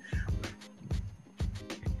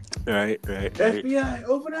 Right. FBI,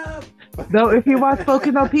 open up. Though, if you watch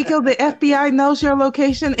Boku no Pico, the FBI knows your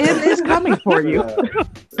location and is coming for you.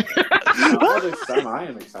 I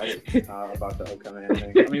am excited about the upcoming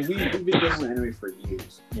anime. I mean, we've been doing anime for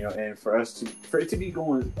years, and for it to be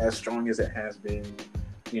going as strong as it has been,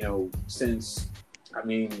 since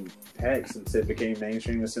since it became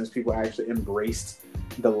mainstream and since people actually embraced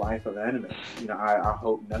the life of anime. I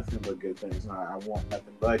hope nothing but good things. And I want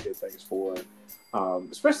nothing but good things for,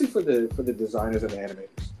 especially for the designers and the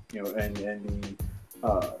animators, and the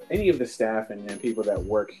any of the staff and people that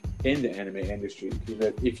work in the anime industry.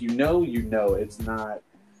 Because if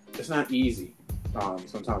it's not easy.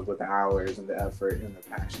 sometimes with the hours and the effort and the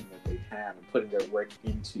passion that they have and putting their work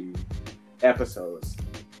into episodes.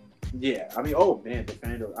 Yeah, I mean, oh man, the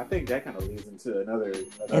fandom. I think that kind of leads into another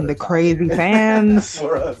and the crazy fans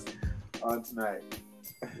for us on tonight.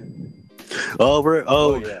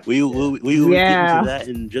 We will get into that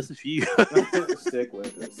in just a few. Stick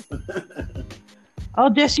with us. Oh,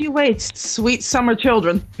 just you wait, sweet summer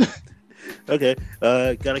children. Okay,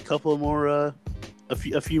 got a couple more, a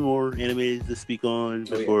few more animes to speak on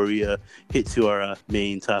before we hit to our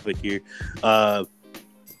main topic here.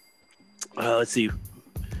 Let's see.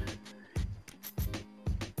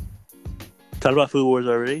 Talked about Food Wars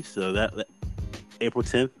already, so that April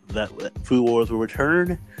 10th, that Food Wars will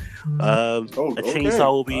return. A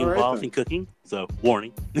chainsaw will be involved in cooking, so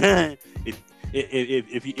warning.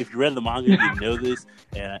 if you read the manga, you know this,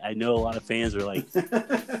 and I know a lot of fans are like,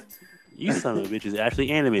 "You son of a bitches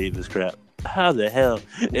actually animated this crap. How the hell?"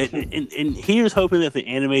 And here's hoping that the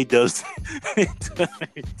anime does.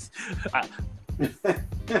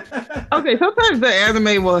 Okay, sometimes the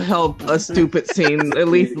anime will help a stupid scene at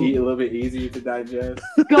least a little bit easier to digest.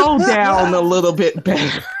 Go down a little bit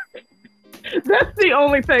better. That's the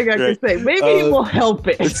only thing I can say. Maybe it will help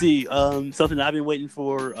it. Let's see. Something I've been waiting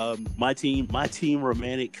for. My team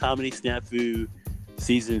romantic comedy snafu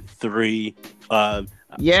season 3.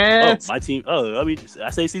 Yes. My team. I mean, I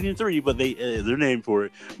say season 3, but they're named for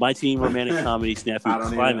it. My team romantic comedy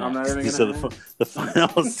snafu climax. So the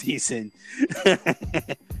final season.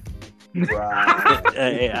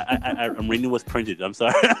 Right. I'm reading what's printed. I'm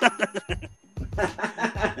sorry.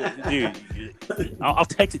 Dude, I'll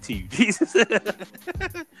text it to you. Jesus.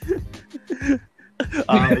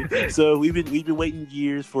 So we've been waiting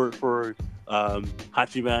years for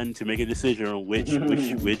Hachiman to make a decision on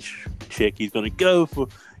which chick he's gonna go for.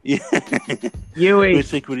 Yui. Which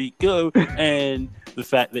chick would he go? And the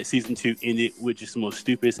fact that season 2 ended with just the most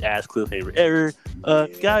stupidest ass cliffhanger ever.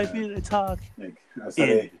 Guys, we didn't talk.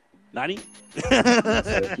 Nani? Keep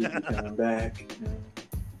coming back.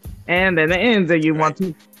 And then it ends and you want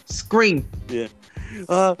to scream. Yeah.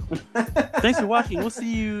 Thanks for watching. We'll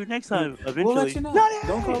see you next time. Eventually. We'll let you know.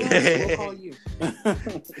 Don't call us. We'll call you.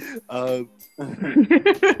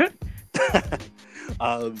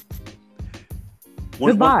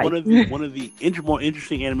 One of the more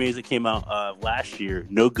interesting animes that came out last year,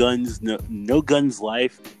 No Guns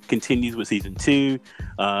Life, continues with season 2.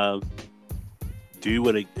 Dude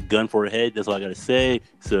with a gun for a head. That's all I gotta say.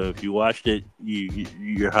 So if you watched it,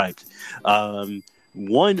 you're hyped.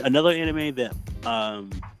 Another anime that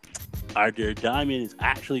our dear Diamond is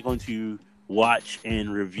actually going to watch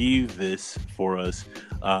and review this for us.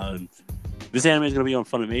 This anime is going to be on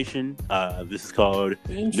Funimation. This is called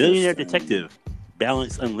Millionaire Detective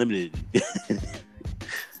Balance Unlimited.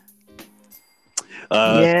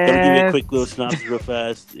 Gonna give you a quick little synopsis real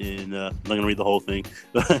fast, and I'm not gonna read the whole thing.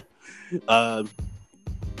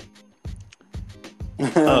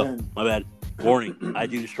 Oh, my bad. Warning, I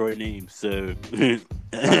do destroy names, so... That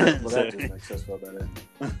just makes us feel better.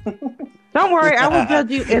 Don't worry, I will judge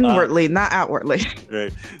you inwardly, not outwardly.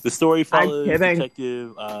 Right. The story follows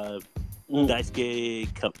Detective Daisuke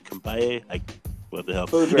Kambaye, what the hell?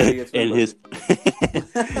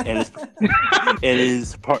 and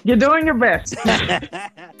his partner. You're doing your best.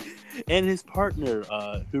 And his partner,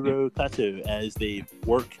 Hiro Kato, as they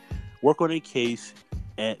work on a case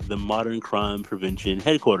at the Modern Crime Prevention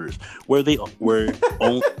headquarters, where only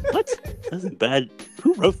what? That's bad.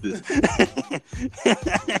 Who wrote this?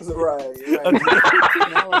 Right.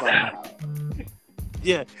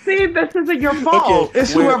 Yeah. See, this isn't your fault. Okay.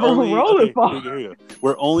 It's whoever who wrote it fault.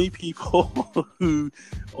 We're only people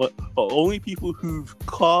who've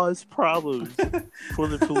caused problems for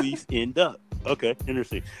the police end up. Okay,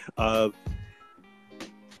 interesting.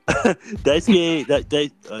 Daisuke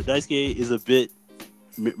is a bit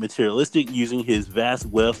materialistic, using his vast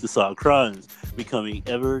wealth to solve crimes, becoming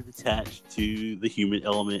ever detached to the human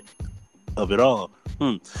element of it all.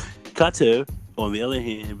 Kato, on the other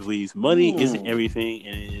hand, believes money isn't everything,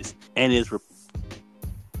 and is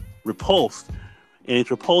repulsed by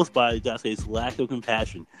Daisuke's lack of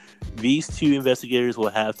compassion. These two investigators will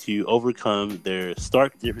have to overcome their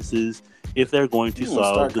stark differences if they're going to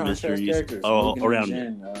solve the mysteries around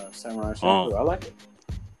them. Samurai Champloo. I like it.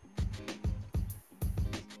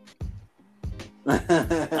 I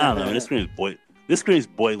don't know. This screams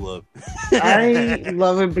boy love. I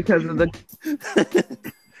love it because of the.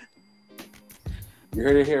 You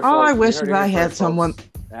heard it here. All I wish is I had someone.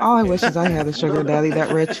 All I wish is I had a sugar daddy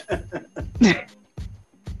that rich.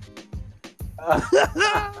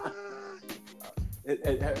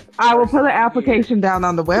 I will put an application down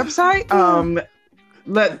on the website.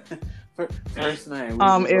 First night.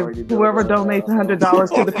 If whoever donates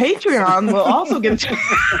 $100 to the Patreon will also get a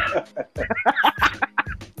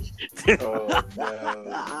Oh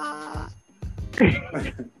no.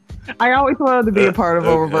 I always wanted to be a part of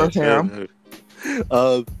Overbirth Harem.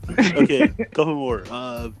 Okay, couple more.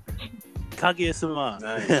 Kaguya-sama,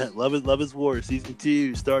 Nice. Love is War, season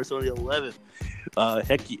 2 starts on the 11th.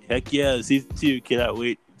 Heck yeah, season 2. Cannot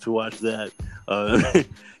wait to watch that.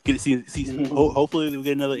 Get to see season. Hopefully, we'll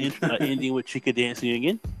get another ending with Chika dancing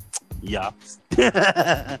again. Yeah.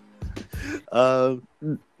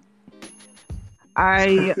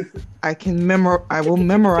 I will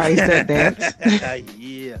memorize that dance.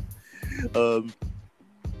 Yeah.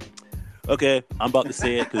 Okay, I'm about to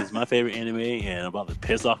say it because it's my favorite anime, and I'm about to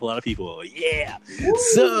piss off a lot of people. Yeah. Woo!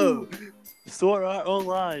 So, Sword Art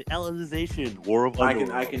Online, Alicization, War of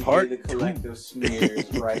Underworld. I can hear Part the collective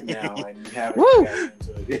sneers right now, and you haven't Woo! gotten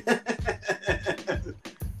into it.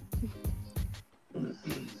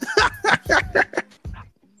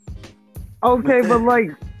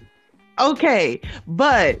 Okay,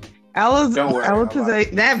 but Don't worry,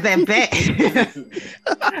 Alicization, that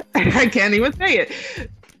I can't even say it.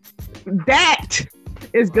 That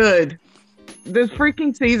is good. This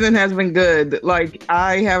freaking season has been good. Like,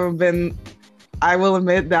 I will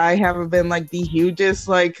admit that I haven't been like the hugest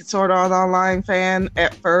like Sword Art Online fan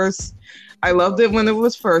at first. I loved it when it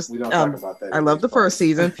was first. We don't talk about that. I loved the first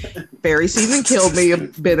season. Fairy season killed me a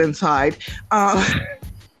bit inside.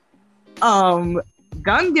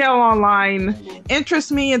 Gun Gale Online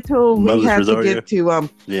interests me until we Mother's had Rosario. to get to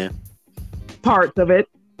Yeah. parts of it.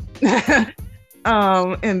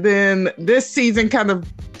 And then this season kind of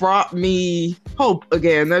brought me hope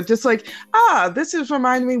again. They're just like, this is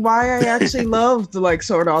reminding me why I actually loved like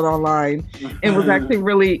Sword Art Online and was actually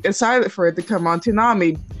really excited for it to come on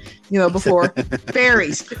Toonami, before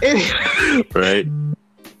fairies. Right.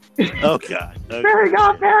 Oh God. Fairy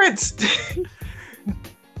godparents.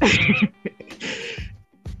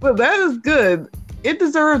 Well, that is good. It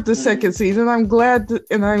deserved the second season. I'm glad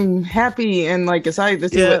and I'm happy and like excited to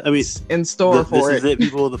see what's in store for it. This is it,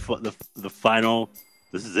 people. The final.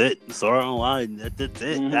 This is it. Sword Art Online. That's it.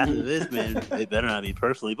 Mm-hmm. After this, man, it better not be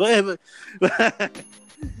personally, but this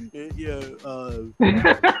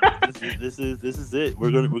is it.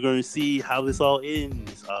 We're gonna see how this all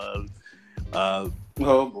ends. Oh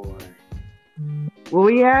boy. Will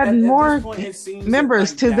we add At more this point, it seems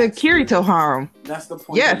members like to the that's Kirito harem? That's the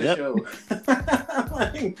point Yes. of the show.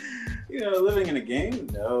 Like, living in a game?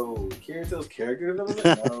 No. Kirito's character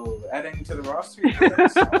development? No. Adding to the roster?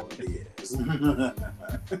 That's all it is.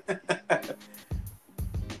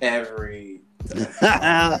 Every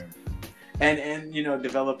time. And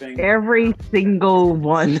developing Every single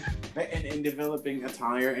one. and developing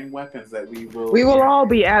attire and weapons that we will all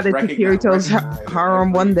be added to Kirito's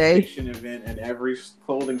harem one day. Fiction event and every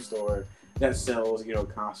clothing store that sells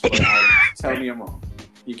cosplay items. Tell me I'm wrong.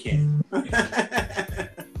 You can't.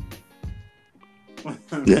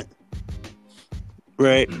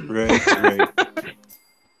 Right.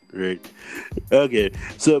 Okay.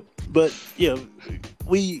 So, but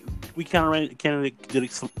we kind of did a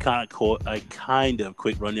kind of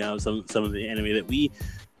quick rundown of some of the anime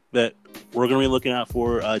that we're going to be looking out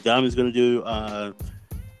for. Diamond's going to do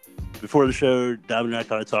before the show. Diamond and I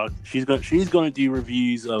kind of talked. She's going to do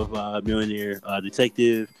reviews of Millionaire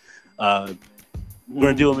Detective. We're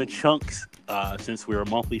going to do them in chunks since we're a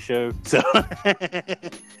monthly show. So we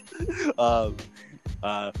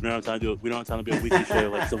don't have time to do a weekly show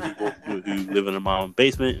like some people who live in a mom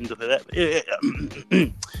basement and stuff like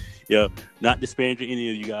that. Yeah, not disparaging any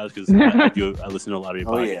of you guys because I listen to a lot of your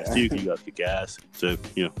podcasts too. You guys kick ass. So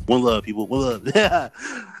one love, people, one love.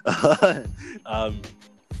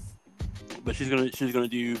 But she's gonna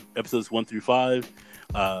do episodes 1 through 5,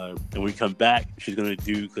 and when we come back, she's gonna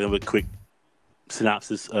do kind of a quick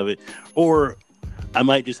synopsis of it, or I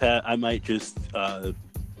might just do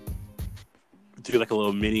like a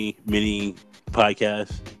little mini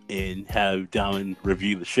podcast and have Diamond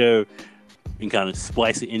review the show and kind of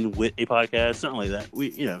splice it in with a podcast, something like that.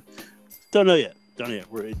 We don't know yet.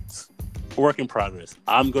 It's a work in progress.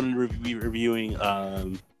 I'm going to be reviewing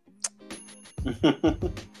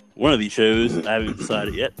one of these shows. I haven't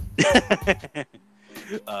decided yet.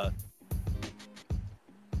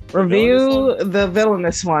 Review the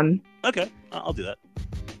villainous one. Okay, I'll do that.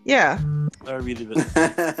 Yeah. I'll review the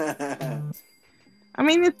villainous. I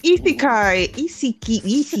mean, it's Isekai.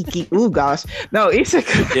 Oh gosh, no,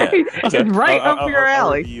 Isekai. Yeah, okay. It's right up your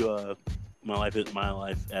alley. I'll review my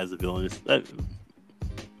life as a villainous. I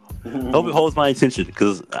hope it holds my attention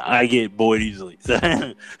because I get bored easily. So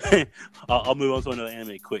I'll move on to another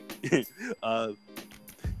anime quick.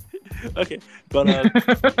 Okay, but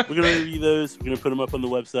we're gonna review those. We're gonna put them up on the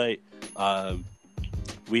website.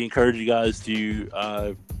 We encourage you guys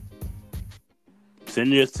to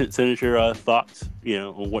send us your thoughts.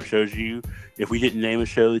 On what shows you. If we didn't name a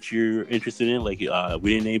show that you're interested in, like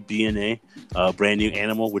we didn't name DNA, brand new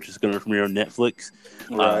Animal, which is going to premiere on Netflix.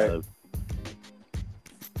 Right.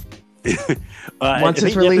 Once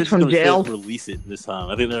it's released from jail, release it this time.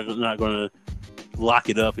 I think they're not going to lock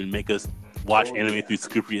it up and make us watch anime through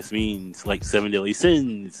scrupulous means like Seven Deadly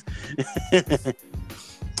Sins.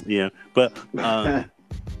 But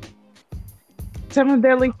 7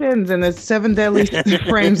 Deadly Sins, and it's 7 deadly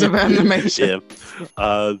frames of animation.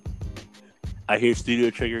 Yeah. I hear Studio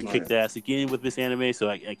Trigger kicked ass again with this anime, so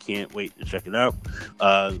I can't wait to check it out.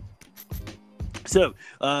 So,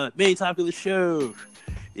 main topic of the show.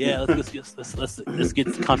 Yeah, let's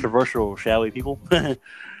get controversial, shall we, people?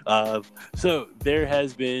 So there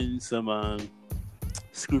has been some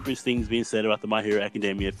scrupulous things being said about the My Hero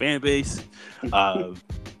Academia fan base. Not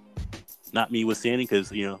me withstanding,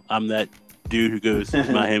 because I'm that dude who goes,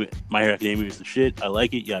 My Hero Academia is the shit. I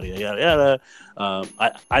like it. Yada yada yada.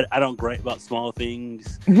 I don't gripe about small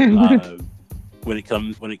things. When it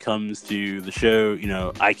comes to the show,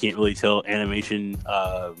 I can't really tell animation.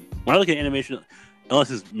 When I look at animation, unless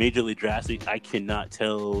it's majorly drastic, I cannot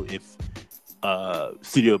tell if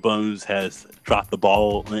Studio Bones has dropped the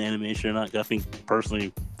ball on animation or not. I think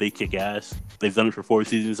personally they kick ass. They've done it for 4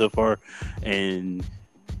 seasons so far, and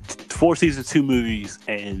 4 seasons, 2 movies,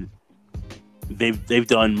 and they've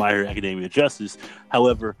done My Hero Academia justice.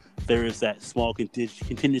 However, there is that small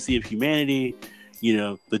contingency of humanity,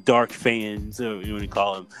 the dark fans, you want to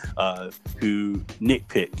call them, who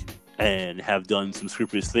nitpick and have done some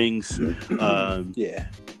scrupulous things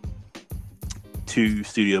to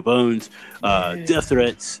Studio Bones, death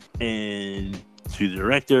threats, and to the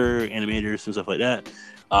director, animators, and stuff like that.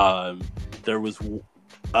 There was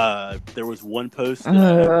one post that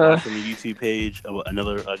I watched on the YouTube page of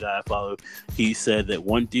another guy I follow. He said that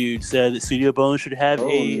one dude said that Studio Bones should have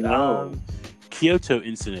a Kyoto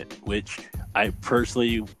incident, which I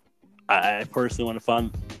personally want to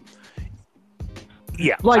find.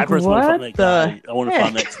 Yeah, like, I personally want to find that guy. I want to heck?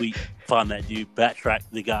 find that tweet, find that dude, backtrack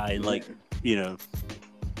the guy, and let's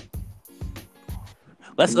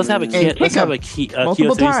have a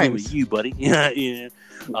Kyoto incident with you, buddy.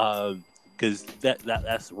 Because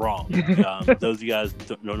that's wrong. Those of you guys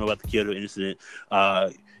don't know about the Kyoto incident.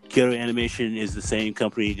 Kyoto Animation is the same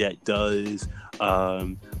company that does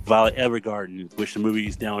Violet Evergarden, which the movie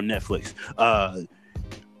is now on Netflix.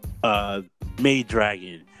 Maid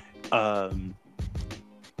Dragon.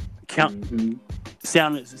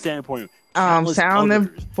 Sound Emporium. Sound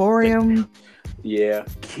Emporium. Yeah.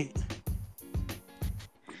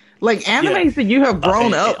 Like animes that you have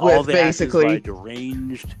grown up with, basically.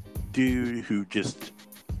 Deranged dude who just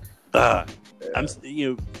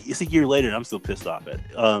it's a year later and I'm still pissed off at it.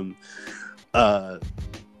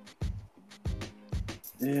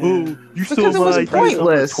 You because it was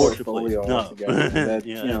pointless. No.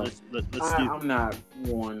 I'm not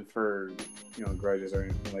one for grudges or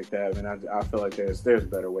anything like that. I mean, I feel like there's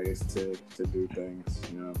better ways to do things.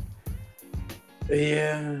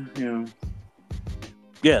 Yeah.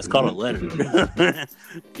 Yeah, it's called a letter.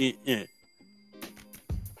 Yeah.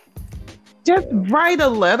 Just write a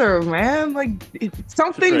letter, man. Like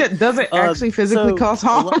something that doesn't actually physically cause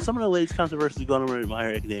harm. Some of the latest controversy going on in My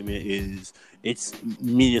Hero Academia is it's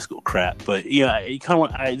minuscule crap, but I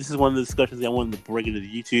kind of this is one of the discussions that I wanted to bring into the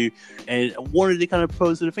YouTube, and I wanted to kind of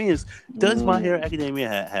pose to the fans: does My Hero Academia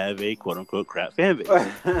have a quote unquote crap fan base?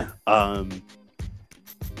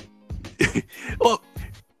 Well,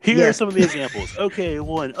 here are some of the examples. Okay,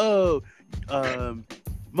 one.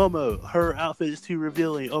 Momo, her outfit is too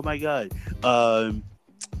revealing. Oh my god.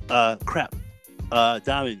 Crap.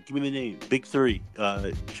 Diamond, give me the name. Big 3.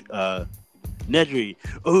 Nedry.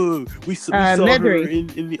 Oh, we saw her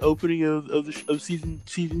in the opening of season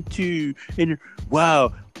 2. And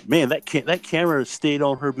wow, man, that camera stayed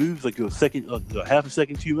on her boobs like half a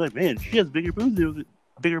second too much. Man, she has bigger boobs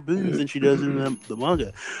than she does in the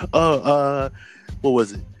manga. What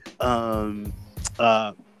was it?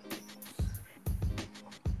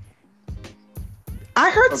 I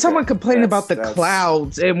heard someone complain about the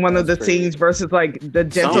clouds in one of the scenes versus like the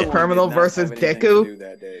Gentle Criminal versus Deku.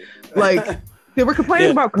 Like they were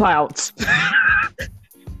complaining about clouds.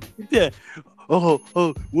 Yeah. What's going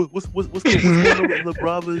on with the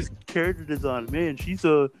Brava's character design? Man, she's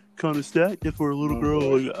kind of stacked for a little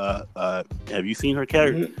girl. Have you seen her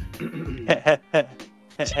character? Have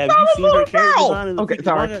you seen her character design? In the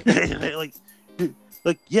sorry.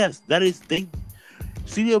 like yes, that is.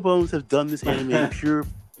 Studio Bones have done this anime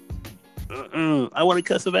I want to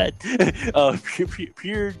cuss so bad.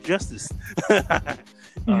 Pure justice.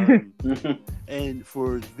 And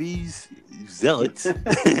for these zealots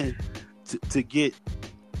to get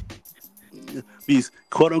these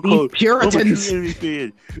quote unquote Puritans, anime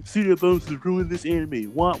fan, Studio Bones has ruined this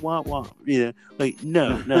anime. Womp. Yeah, like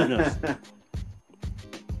no.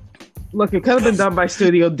 Look, it could have been done by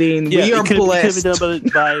Studio Dean. Yeah, we are blessed. It could have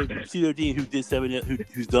been done by Studio Dean, who did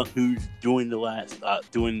who's doing the last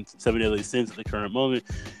doing Seven Deadly Sins at the current moment,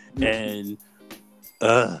 and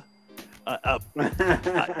oh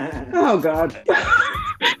God.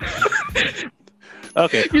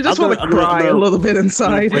 Okay, you just want to cry a little bit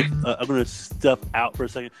inside. I'm gonna step out for a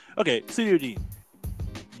second. Okay, Studio Dean,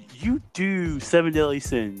 you do Seven Deadly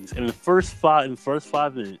Sins, and in the first 5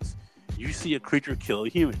 minutes, you see a creature kill a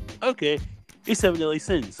human. Okay, it's Seven Deadly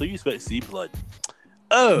Sins, so you expect to see blood.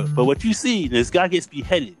 Oh, but what you see, this guy gets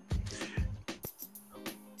beheaded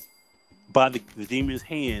by the demon's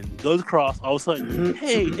hand, goes across. All of a sudden,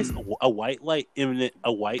 hey, it's a white light emanates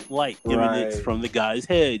from the guy's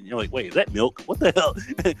head. And you're like, wait, is that milk? What the hell?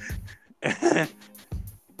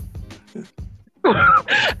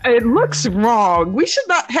 It looks wrong. We should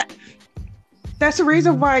not have. That's the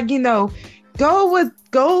reason why, go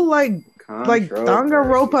like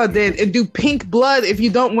Danganronpa did and do pink blood if you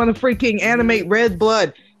don't want to freaking animate red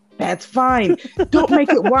blood. That's fine. Don't make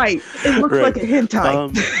it white. It looks like a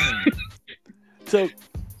hentai. So,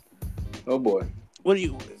 oh boy, what do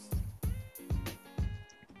you?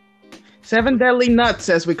 Seven Deadly Nuts,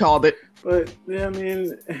 as we called it. But yeah, I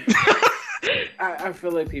mean, I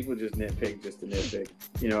feel like people just nitpick just to nitpick.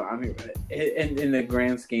 I mean, in the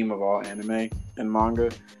grand scheme of all anime and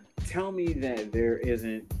manga, tell me that there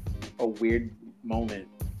isn't a weird moment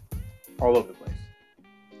all over the place.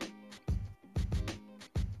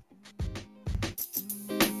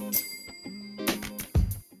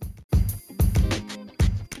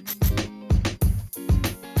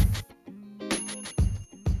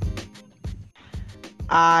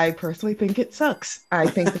 I personally think it sucks. I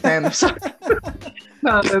think the fandom sucks.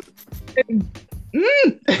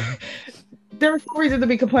 There's no reason to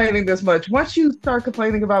be complaining this much. Once you start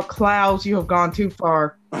complaining about clouds, you have gone too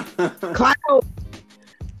far. Clouds!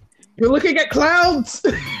 You're looking at clouds!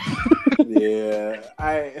 Yeah,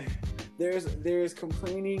 there's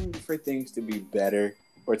complaining for things to be better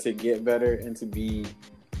or to get better and to be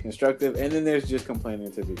constructive, and then there's just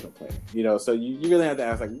complaining to be complaining. So you really have to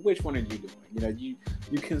ask, like, which one are you doing?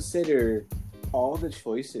 You consider all the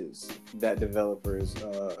choices that developers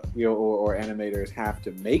or animators have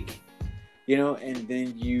to make, and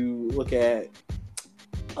then you look at,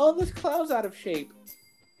 oh, this cloud's out of shape.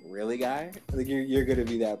 Really, guy? Like, you're gonna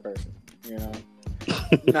be that person,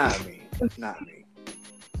 Not me.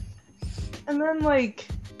 And then, like,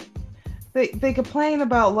 they complain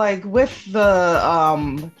about, like, with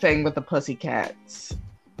the thing with the pussycats,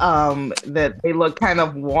 that they look kind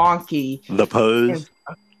of wonky. The pose?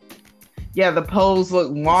 Yeah, the pose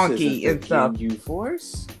look wonky and stuff. Ginyu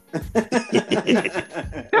Force?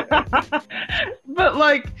 But,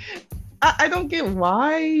 like, I don't get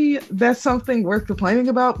why that's something worth complaining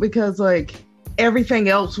about, because, like, everything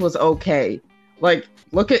else was okay. Like,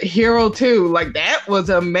 look at Hero 2. Like, that was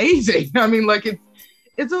amazing. I mean, like,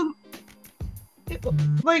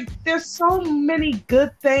 like, there's so many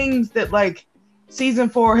good things that, like, season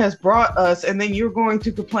 4 has brought us, and then you're going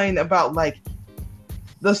to complain about, like,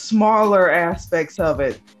 the smaller aspects of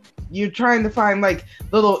it. You're trying to find, like,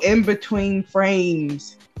 little in-between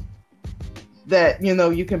frames that,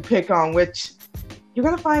 you can pick on, which you're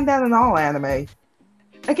going to find that in all anime.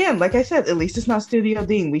 Again, like I said, at least it's not Studio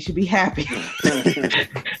Dean. We should be happy.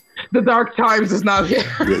 The Dark Times is not here.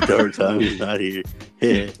 The Dark Times is not here.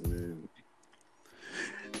 Yeah.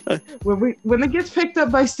 When it gets picked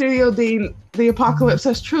up by Studio Dean, the apocalypse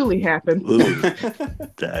has truly happened. Ooh,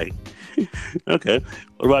 dang. Okay.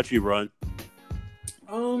 What about you, Ron?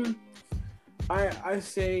 I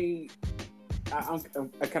say I'm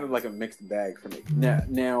kind of like a mixed bag for me.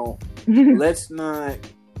 Now let's not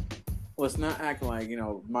act like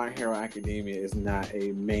My Hero Academia is not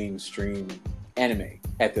a mainstream anime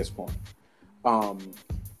at this point.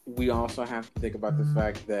 We also have to think about the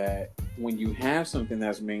fact that when you have something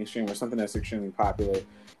that's mainstream or something that's extremely popular,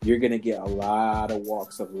 you're going to get a lot of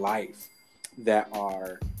walks of life that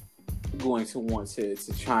are going to want to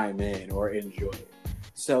chime in or enjoy it.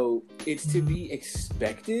 So it's to be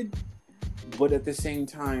expected, but at the same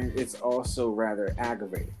time, it's also rather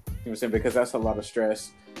aggravating. You know what I'm saying? Because that's a lot of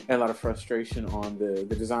stress and a lot of frustration on the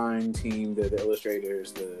design team, the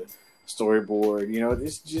illustrators, the storyboard.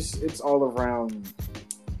 It's all around.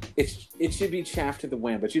 It should be chaff to the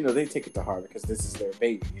wind, but they take it to heart because this is their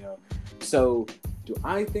baby. So, do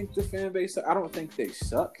I think the fan base? I don't think they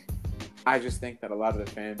suck. I just think that a lot of the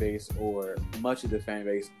fan base, or much of the fan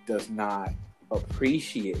base, does not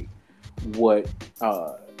appreciate what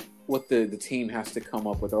the team has to come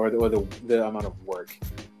up with, or the amount of work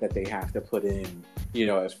that they have to put in,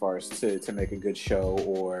 as far as to make a good show,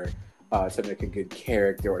 or to make a good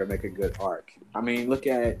character, or to make a good arc. I mean, look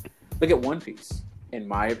at One Piece. In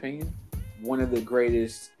my opinion, one of the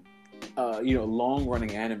greatest, long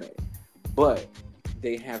running anime, but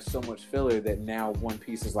they have so much filler that now One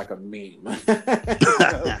Piece is like a meme.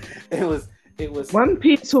 It was One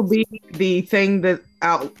Piece will be the thing that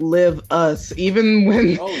outlive us, even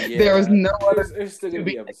when there is no other. There's still gonna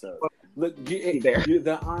be episodes. Look,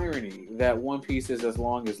 the irony that One Piece is as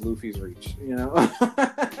long as Luffy's reach.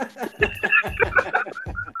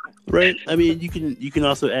 Right. I mean, you can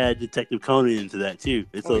also add Detective Conan into that too.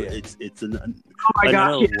 It's another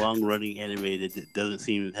long running anime that doesn't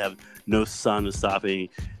seem to have no sign of stopping.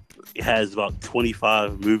 It has about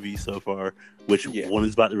 25 movies so far, which one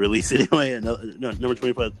is about to release anyway. Number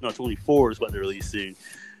 25, no, 24 is about to release soon.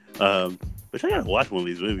 Which I gotta watch one of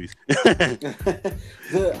these movies.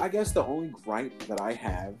 I guess the only gripe that I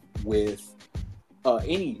have with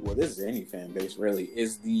this is any fan base really,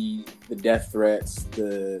 is the death threats,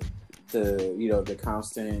 the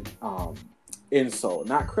constant insult,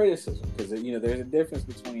 not criticism, because there's a difference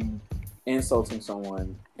between insulting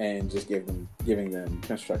someone and just giving them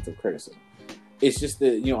constructive criticism. It's just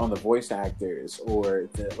on the voice actors, or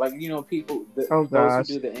people those who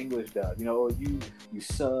do the English dub. You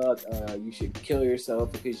suck. You should kill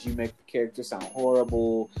yourself because you make the character sound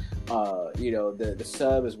horrible. The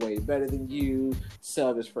sub is way better than you.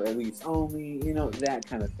 Sub is for elites only. That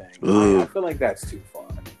kind of thing. I feel like that's too far.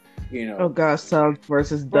 Oh gosh, subs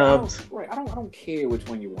versus dubs. I don't care which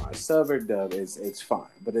one you want, sub or dub. It's fine.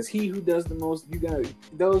 But as he who does the most, you got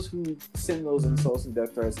those who send those insults and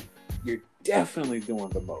death threats. You're definitely doing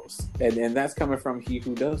the most, and that's coming from he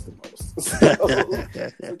who does the most.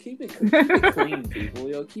 So keep it clean,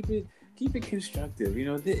 people. Keep it constructive.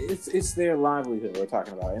 It's their livelihood we're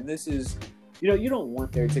talking about, and this is, you don't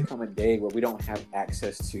want there to come a day where we don't have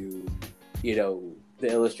access to,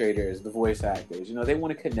 the illustrators, the voice actors. They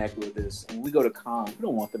want to connect with us. When we go to cons, we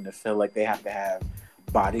don't want them to feel like they have to have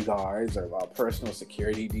bodyguards or a personal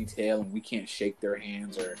security detail, and we can't shake their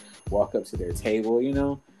hands or walk up to their table.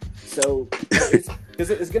 So it's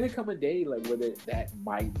going to come a day where that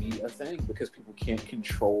might be a thing, because people can't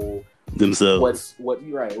control themselves.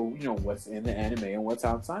 What's in the anime and what's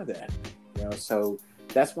outside the anime. So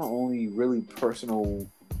that's my only really personal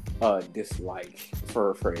dislike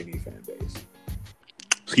for any fan base.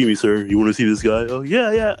 Excuse me, sir. You want to see this guy? Oh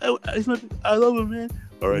yeah. I love him, man.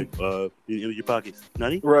 All right, in your pockets,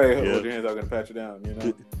 Nani? Right. Yeah. Hold your hands out, gonna pat you down.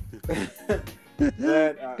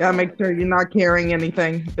 Gotta make sure you're not carrying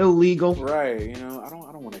anything illegal. Right. I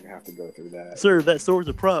don't want to have to go through that. Sir, that sword's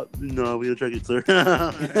a prop. No, we don't check it, sir.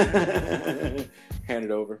 Hand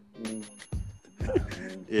it over.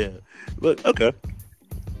 Yeah, but okay.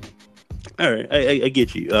 All right, I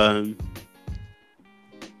get you.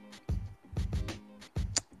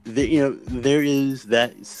 There is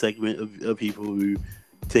that segment of people who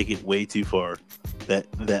take it way too far.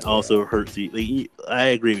 That also hurts the. I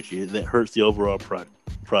agree with you. That hurts the overall product.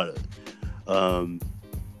 But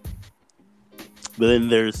then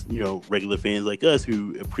there's regular fans like us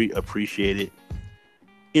who appreciate it.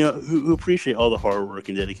 Who appreciate all the hard work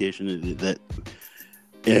and dedication that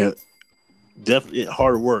definitely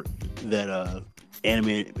hard work that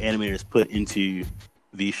animators put into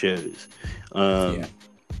these shows.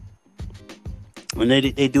 When they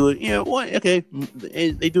do it, okay,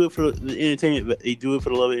 they do it for the entertainment, but they do it for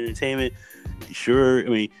the love of entertainment. Sure, I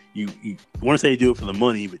mean, you want to say they do it for the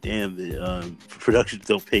money, but damn, the productions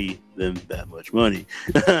don't pay them that much money.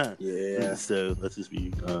 Yeah. So let's just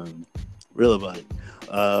be real about it.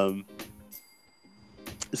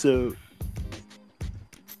 So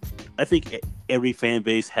I think every fan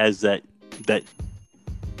base has that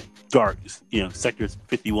dark, sector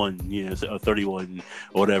 51, 31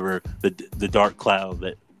 or whatever, the dark cloud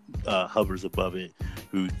that hovers above it,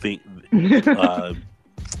 who think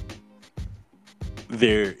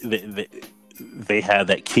they have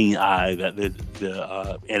that keen eye that the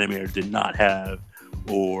animator did not have,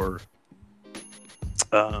 or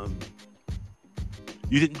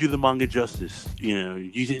you didn't do the manga justice,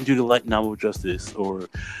 you didn't do the light novel justice, or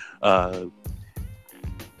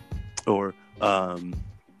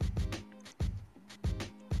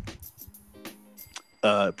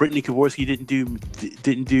Brittany Kevorski didn't do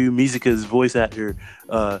Mizukai's voice actor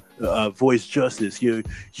voice justice. You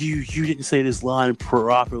didn't say this line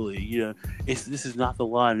properly. This is not the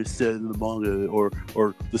line that's said in the manga, or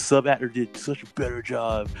the sub actor did such a better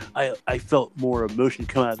job. I felt more emotion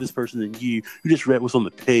come out of this person than you just read what's on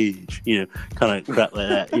the page. Kind of crap like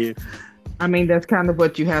that. I mean, that's kind of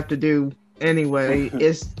what you have to do anyway.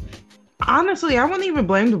 Honestly, I wouldn't even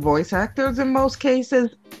blame the voice actors in most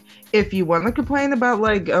cases. If you want to complain about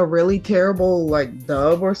like a really terrible like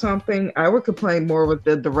dub or something, I would complain more with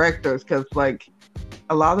the directors, because like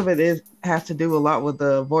a lot of it has to do a lot with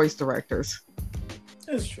the voice directors.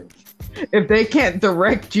 That's true. If they can't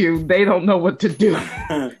direct you, they don't know what to do.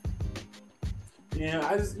 I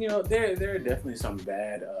just there are definitely some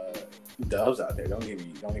bad dubs out there. Don't get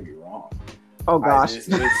me wrong. Oh gosh,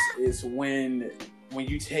 it's when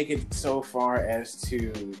you take it so far as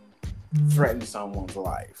to threaten someone's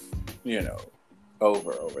life,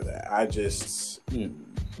 over that. I just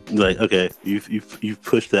like, okay, you've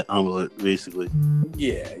pushed that envelope basically.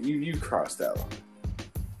 Yeah, you crossed that line.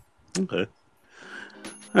 Okay,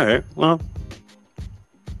 all right. Well,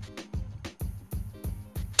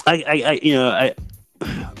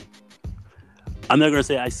 I'm not gonna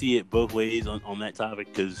say I see it both ways on that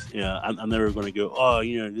topic, because I'm never gonna go,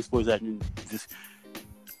 this voice acting.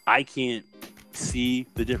 I can't see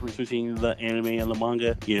the difference between the anime and the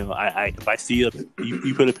manga. If I see you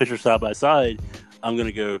put a picture side by side, I'm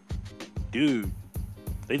gonna go, dude,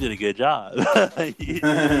 they did a good job.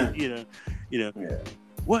 Yeah.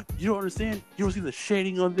 What? You don't understand? You don't see the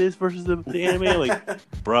shading on this versus the anime? Like,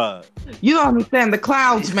 bruh. You don't understand the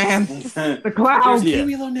clouds, man. The clouds. There's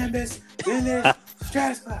cumulonimbus, then there's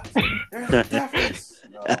stratus clouds. There's a difference.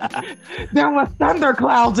 No. There was thunder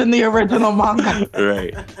clouds in the original manga.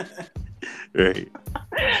 Right.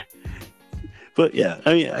 But yeah,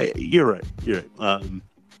 I mean, you're right.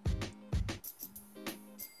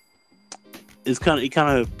 It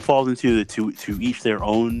kind of falls into the to each their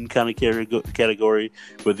own kind of category,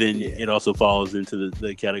 but then it also falls into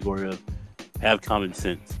the category of have common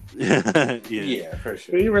sense. Yeah, for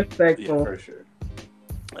sure. Be respectful. Yeah, for sure.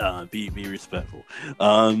 Be respectful.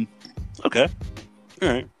 Okay, all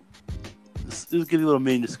right. Let's get a little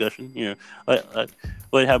main discussion.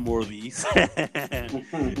 I'd have more of these. Oh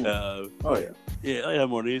yeah. Yeah, I'd have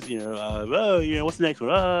more of these. What's the next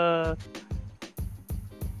one?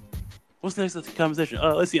 What's the next conversation?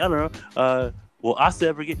 Let's see. I don't know. Will Asta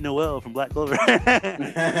ever get Noelle from Black Clover?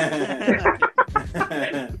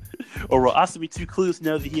 Or will Asta be too clueless to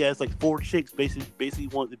know that he has like 4 chicks basically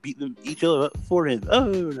want to beat them each other up for him?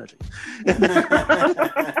 Oh, no.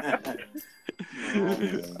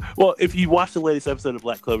 Well, if you watch the latest episode of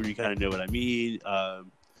Black Clover, you kind of know what I mean.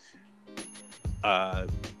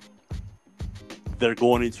 They're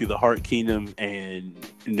going into the Heart Kingdom, and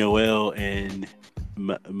Noelle and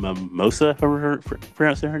Mimosa, if I'm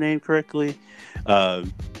pronouncing her name correctly.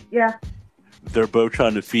 Yeah. They're both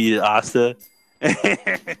trying to feed Asta.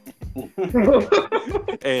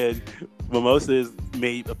 And Mimosa has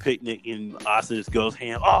made a picnic, and Asta just goes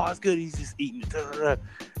ham. Oh, it's good. He's just eating it.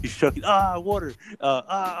 He's chucking. Water.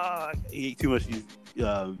 He ate too much. He's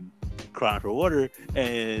crying for water.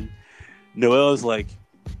 And Noelle's like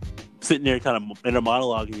sitting there, kind of in a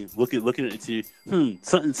monologue, and looking at it to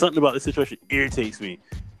something about this situation irritates me.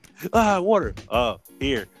 Water.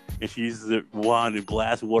 Here. And she uses the wand and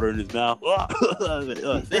blasts water in his mouth.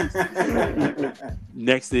 Thanks.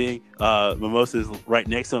 Next thing, Mimosa's right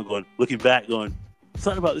next to him, looking back, going,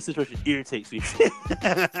 something about this situation irritates me.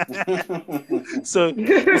 so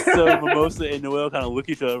Mimosa and Noelle kind of look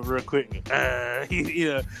at each other real quick.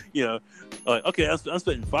 Like, okay, I'm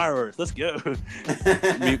spitting fireworks. Let's go.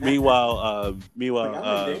 Meanwhile,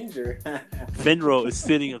 Finro is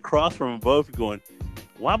sitting across from them both, going,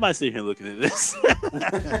 why am I sitting here looking at this?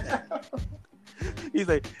 He's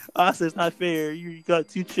like, Asta, it's not fair. You got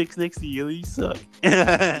 2 chicks next to you. You suck.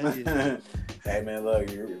 Hey, man,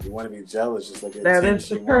 look, you want to be jealous, just like that is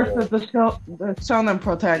the curse of the shonen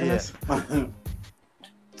protagonist. Yeah.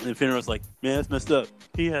 And Finro's like, man, that's messed up.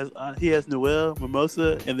 He has Noelle,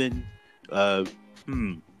 Mimosa, and then,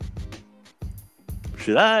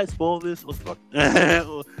 should I spoil this? What the fuck?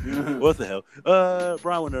 What the hell?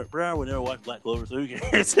 Brian would never watch Black Clover, so who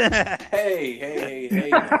cares? Hey.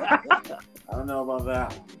 I don't know about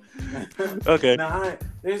that one. Okay.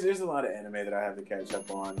 There's a lot of anime that I have to catch up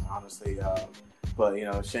on, honestly. But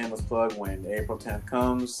shameless plug, when April 10th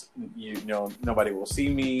comes, nobody will see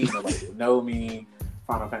me, nobody will know me.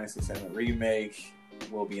 Final Fantasy VII Remake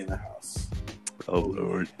will be in the house. Oh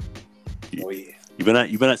Lord. Oh yeah. You better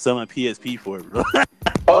not sell my PSP for it, bro.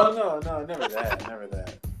 Oh no, never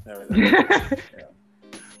that. Yeah.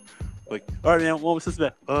 Like, all right, man, what was this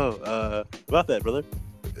about? About that, brother.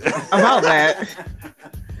 About that.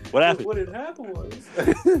 What happened? What had happened was.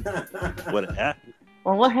 What happened?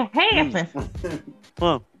 Well, what happened?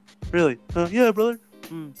 Oh, really? Yeah, brother.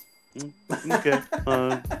 Okay.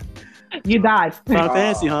 You died. Final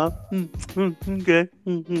Fantasy, huh? Okay.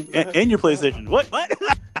 And your PlayStation. What?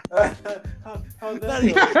 How'd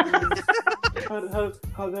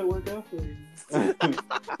that work out for you?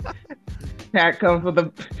 Pat comes with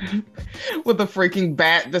a freaking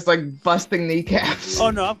bat, just like busting kneecaps. Oh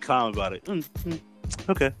no, I'm calm about it.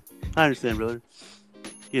 Okay, I understand, brother.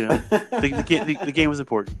 You know, the game was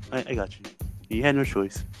important. I got you. You had no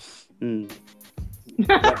choice. I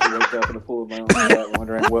have to wake up in the pool of my own sweat,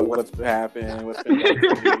 wondering what's happened, what's been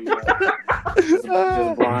happening. Just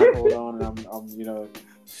Brian hold on, and I'm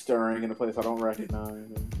stirring in a place I don't recognize.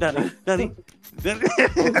 Nothing.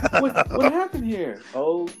 What happened here?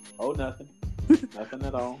 Oh, nothing. Nothing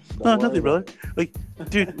at all. No, nothing, brother. Like,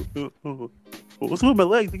 dude, what's with my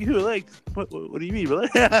legs? Look at my legs. What do you mean, brother?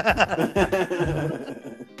 I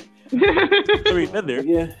mean, they're there.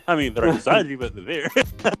 Yeah. I mean, they're right beside you, but they're there.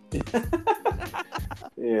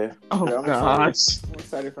 Yeah. Oh, I'm gosh. I'm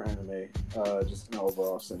excited for anime, just in an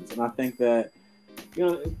overall sense. And I think that,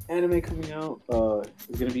 anime coming out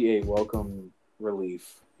is going to be a welcome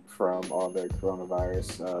relief from all the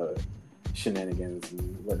coronavirus shenanigans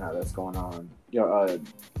and whatnot that's going on.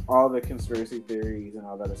 All the conspiracy theories and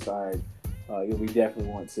all that aside, we definitely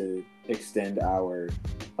want to extend our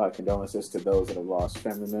condolences to those that have lost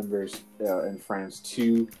family members and friends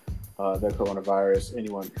to the coronavirus.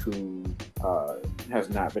 Anyone who has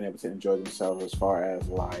not been able to enjoy themselves as far as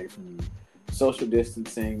life and social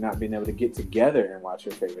distancing, not being able to get together and watch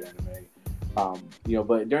your favorite anime. But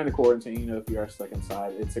during the quarantine, if you are stuck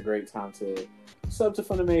inside, it's a great time to sub to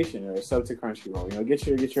Funimation or sub to Crunchyroll. Get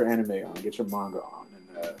your anime on, get your manga on,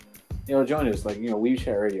 and join us. Like Weeb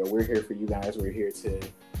Chat Radio, we're here for you guys. We're here to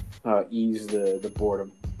ease the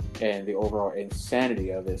boredom and the overall insanity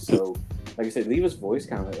of it. So, like I said, leave us voice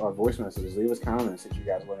messages. Leave us comments if you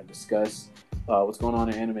guys want to discuss what's going on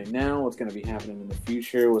in anime now, what's going to be happening in the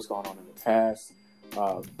future, what's going on in the past.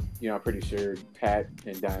 I'm pretty sure Pat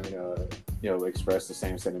and Diamond, expressed the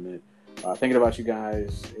same sentiment. Thinking about you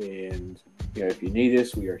guys, and if you need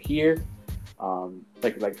us, we are here.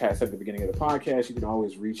 Like Pat said at the beginning of the podcast, you can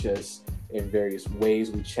always reach us in various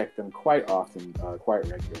ways. We check them quite often, quite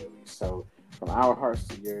regularly. So, from our hearts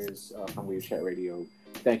to yours, from Weeb Chat Radio,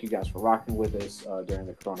 thank you guys for rocking with us during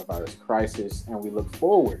the coronavirus crisis, and we look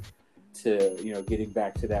forward to getting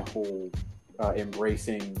back to that whole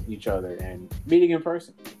embracing each other and meeting in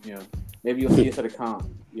person. Maybe you'll see us at a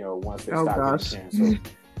con. Once they stop getting canceled.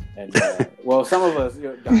 And some of us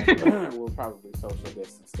will probably social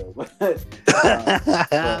distance still, but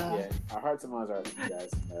yeah, our hearts and minds are with you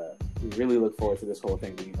guys. We really look forward to this whole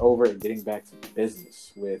thing being over and getting back to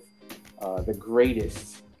business with the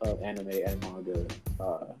greatest of anime and manga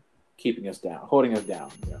keeping us down, holding us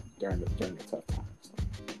down during the tough times. So.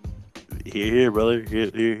 Here, brother.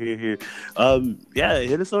 Here. Hit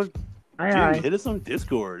us on. Hit us on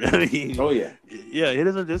Discord. I mean, hit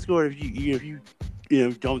us on Discord if you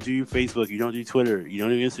don't do Facebook, you don't do Twitter, you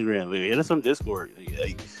don't do Instagram. Hit us on Discord.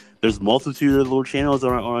 There's multitude of little channels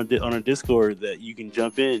on our Discord that you can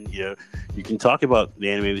jump in. You can talk about the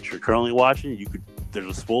anime that you're currently watching. There's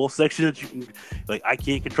a spoil section that you can, I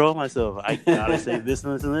can't control myself. I gotta say this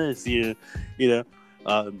and this and this.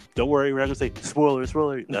 Don't worry, we're not gonna say spoiler.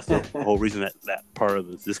 That's the whole reason that part of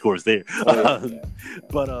the Discord is there.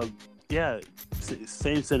 But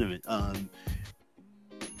same sentiment.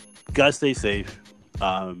 Gotta stay safe.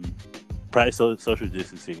 Practice social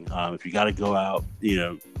distancing. If you gotta go out,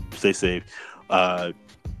 stay safe. Because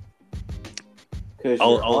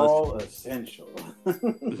you're all essential.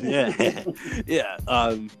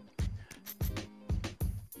 Yeah.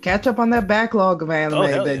 Catch up on that backlog of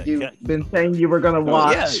anime that you've been saying you were gonna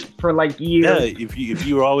watch for years. Yeah, if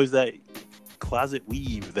you were always that closet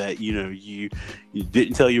weeb that you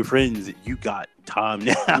didn't tell your friends, you got time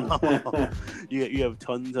now. you have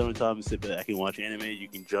tons of time to sit back and watch anime. You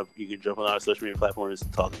can jump on our social media platforms,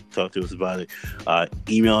 talk to us about it.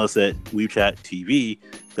 Email us at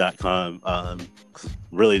weebchattv.com.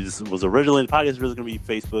 Really, this was originally the podcast was really going to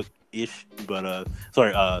be Facebook-ish, but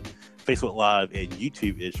Facebook Live and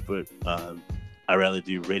YouTube-ish, but I'd rather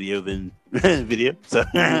do radio than video. So,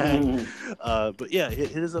 but yeah,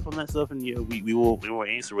 hit us up on that stuff, and we will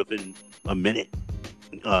answer within a minute.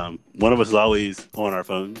 One of us is always on our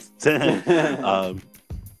phones.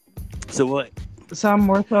 So what? Some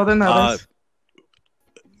more so than others.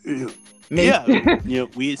 Yeah,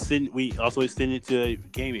 we also extend it to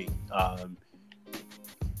gaming.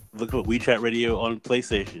 look for WeChat Radio on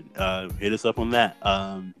PlayStation. Hit us up on that.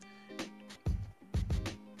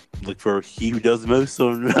 Look for He Who Does the Most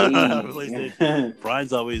on PlayStation.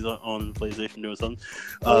 Brian's always on PlayStation doing something.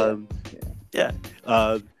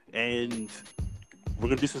 And we're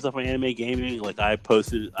gonna do some stuff on Anime Gaming. Like I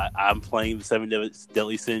posted, I'm playing the Seven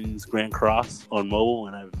Deadly Sins Grand Cross on mobile,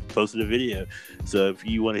 and I've posted a video. So if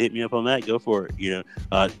you want to hit me up on that, go for it.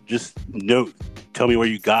 Just tell me where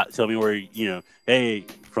you got. Tell me where hey,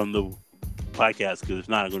 from the podcast, because it's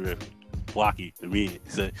not going to block you immediately.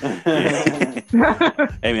 So, hey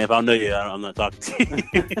man, if I don't know you, I'm not talking to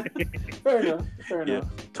you. Fair enough.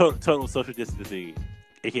 Total social distancing,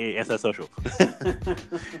 aka antisocial.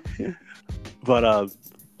 But I was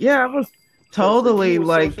totally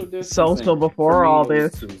like social before all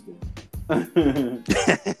this.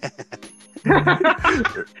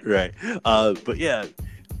 Right. But yeah,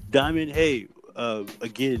 Diamond. Hey,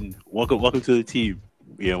 again, welcome to the team.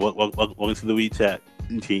 Welcome to the WeChat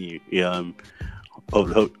team.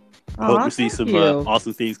 Hope to see some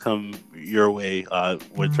awesome things come your way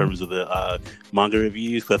in terms of the manga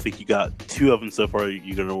reviews. Cause I think you got 2 of them so far.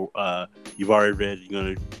 You've already read. You're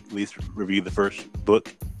gonna at least review the first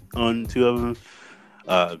book on 2 of them.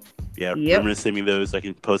 Remember to send me those. I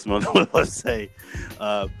can post them on the website.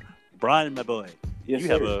 Brian, my boy, yes, you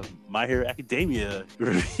sir. have a My Hero Academia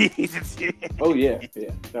review. Oh yeah,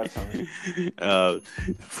 that's coming.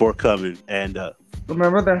 Forthcoming, and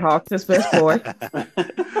remember that Hawk's his best boy.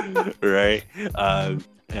 Right.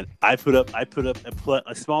 And I put up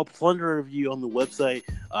a small plunder review on the website.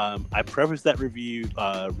 I prefaced that review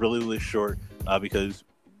really short because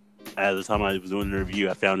at the time I was doing the review,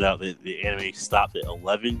 I found out that the anime stopped at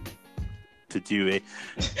 11 to do it.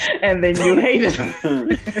 And then you hated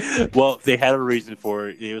it. Well, they had a reason for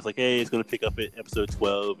it. It was like, hey, it's going to pick up at episode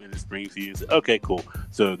 12 in the spring season. So, okay, cool.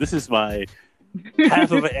 So this is my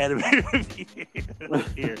half of an anime review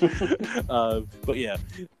here. But yeah.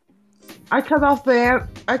 I cut off the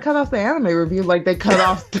anime review like they cut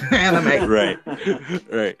off the anime.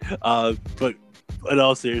 Right. But in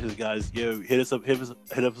all seriousness, guys, hit us up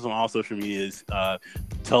on all social medias.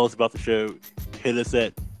 Tell us about the show. Hit us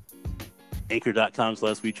at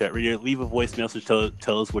anchor.com/WeChat Radio. Leave a voice message.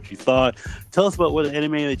 Tell us what you thought. Tell us about what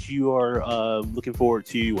anime that you are looking forward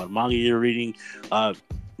to, what manga you're reading.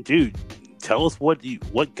 Dude, tell us what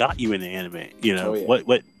got you into anime.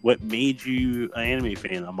 What made you an anime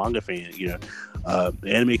fan, a manga fan,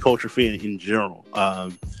 anime culture fan in general.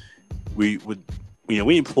 We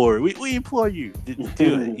implore you to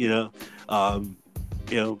do it.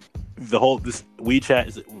 The whole this WeChat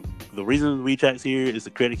is the reason WeChat's here is to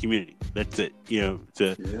create a community. That's it. An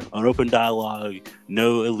open dialogue,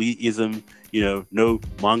 no elitism. No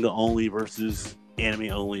manga only versus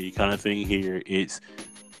anime only kind of thing here. It's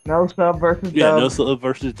no sub versus dub. No sub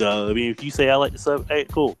versus dub. I mean, if you say I like the sub, hey,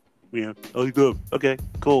 cool. Oh, you dub. Okay,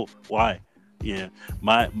 cool. Why?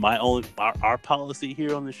 Our policy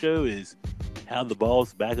here on the show is have the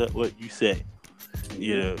balls back up what you say.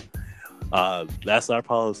 That's our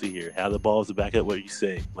policy here. Have the balls to back up what you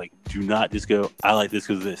say. Like, do not just go, I like this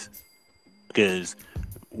because this. Because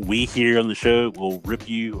we here on the show will rip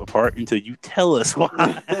you apart until you tell us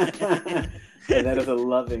why. And that is a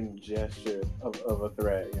loving gesture of a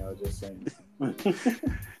threat, just saying.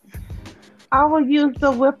 I will use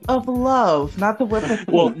the whip of love, not the whip of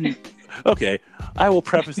Well, okay. I will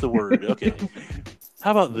preface the word. Okay.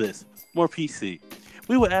 How about this? More PC.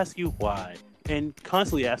 We will ask you why, and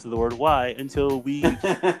constantly ask the word why until we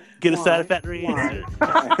get a satisfactory answer.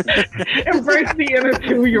 Embrace the inner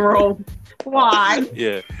 2-year-old. Why?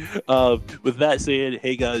 Yeah. With that said,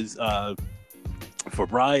 hey guys, for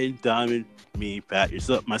Brian, Diamond, me, Pat,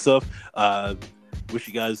 myself, wish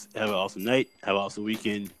you guys have an awesome night, have an awesome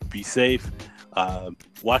weekend, be safe,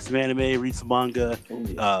 watch some anime, read some manga,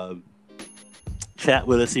 chat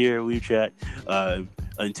with us here, WeChat.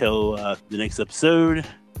 Until the next episode,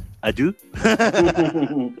 adieu.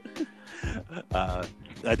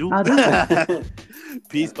 Adieu.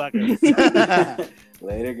 Peace, bye guys.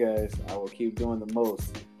 Later, guys. I will keep doing the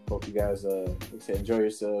most. Hope you guys enjoy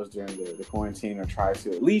yourselves during the quarantine, or try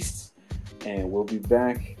to at least. And we'll be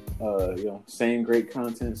back. Same great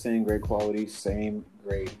content, same great quality, same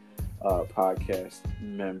great podcast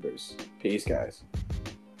members. Peace, guys.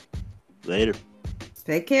 Later.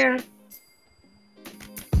 Take care.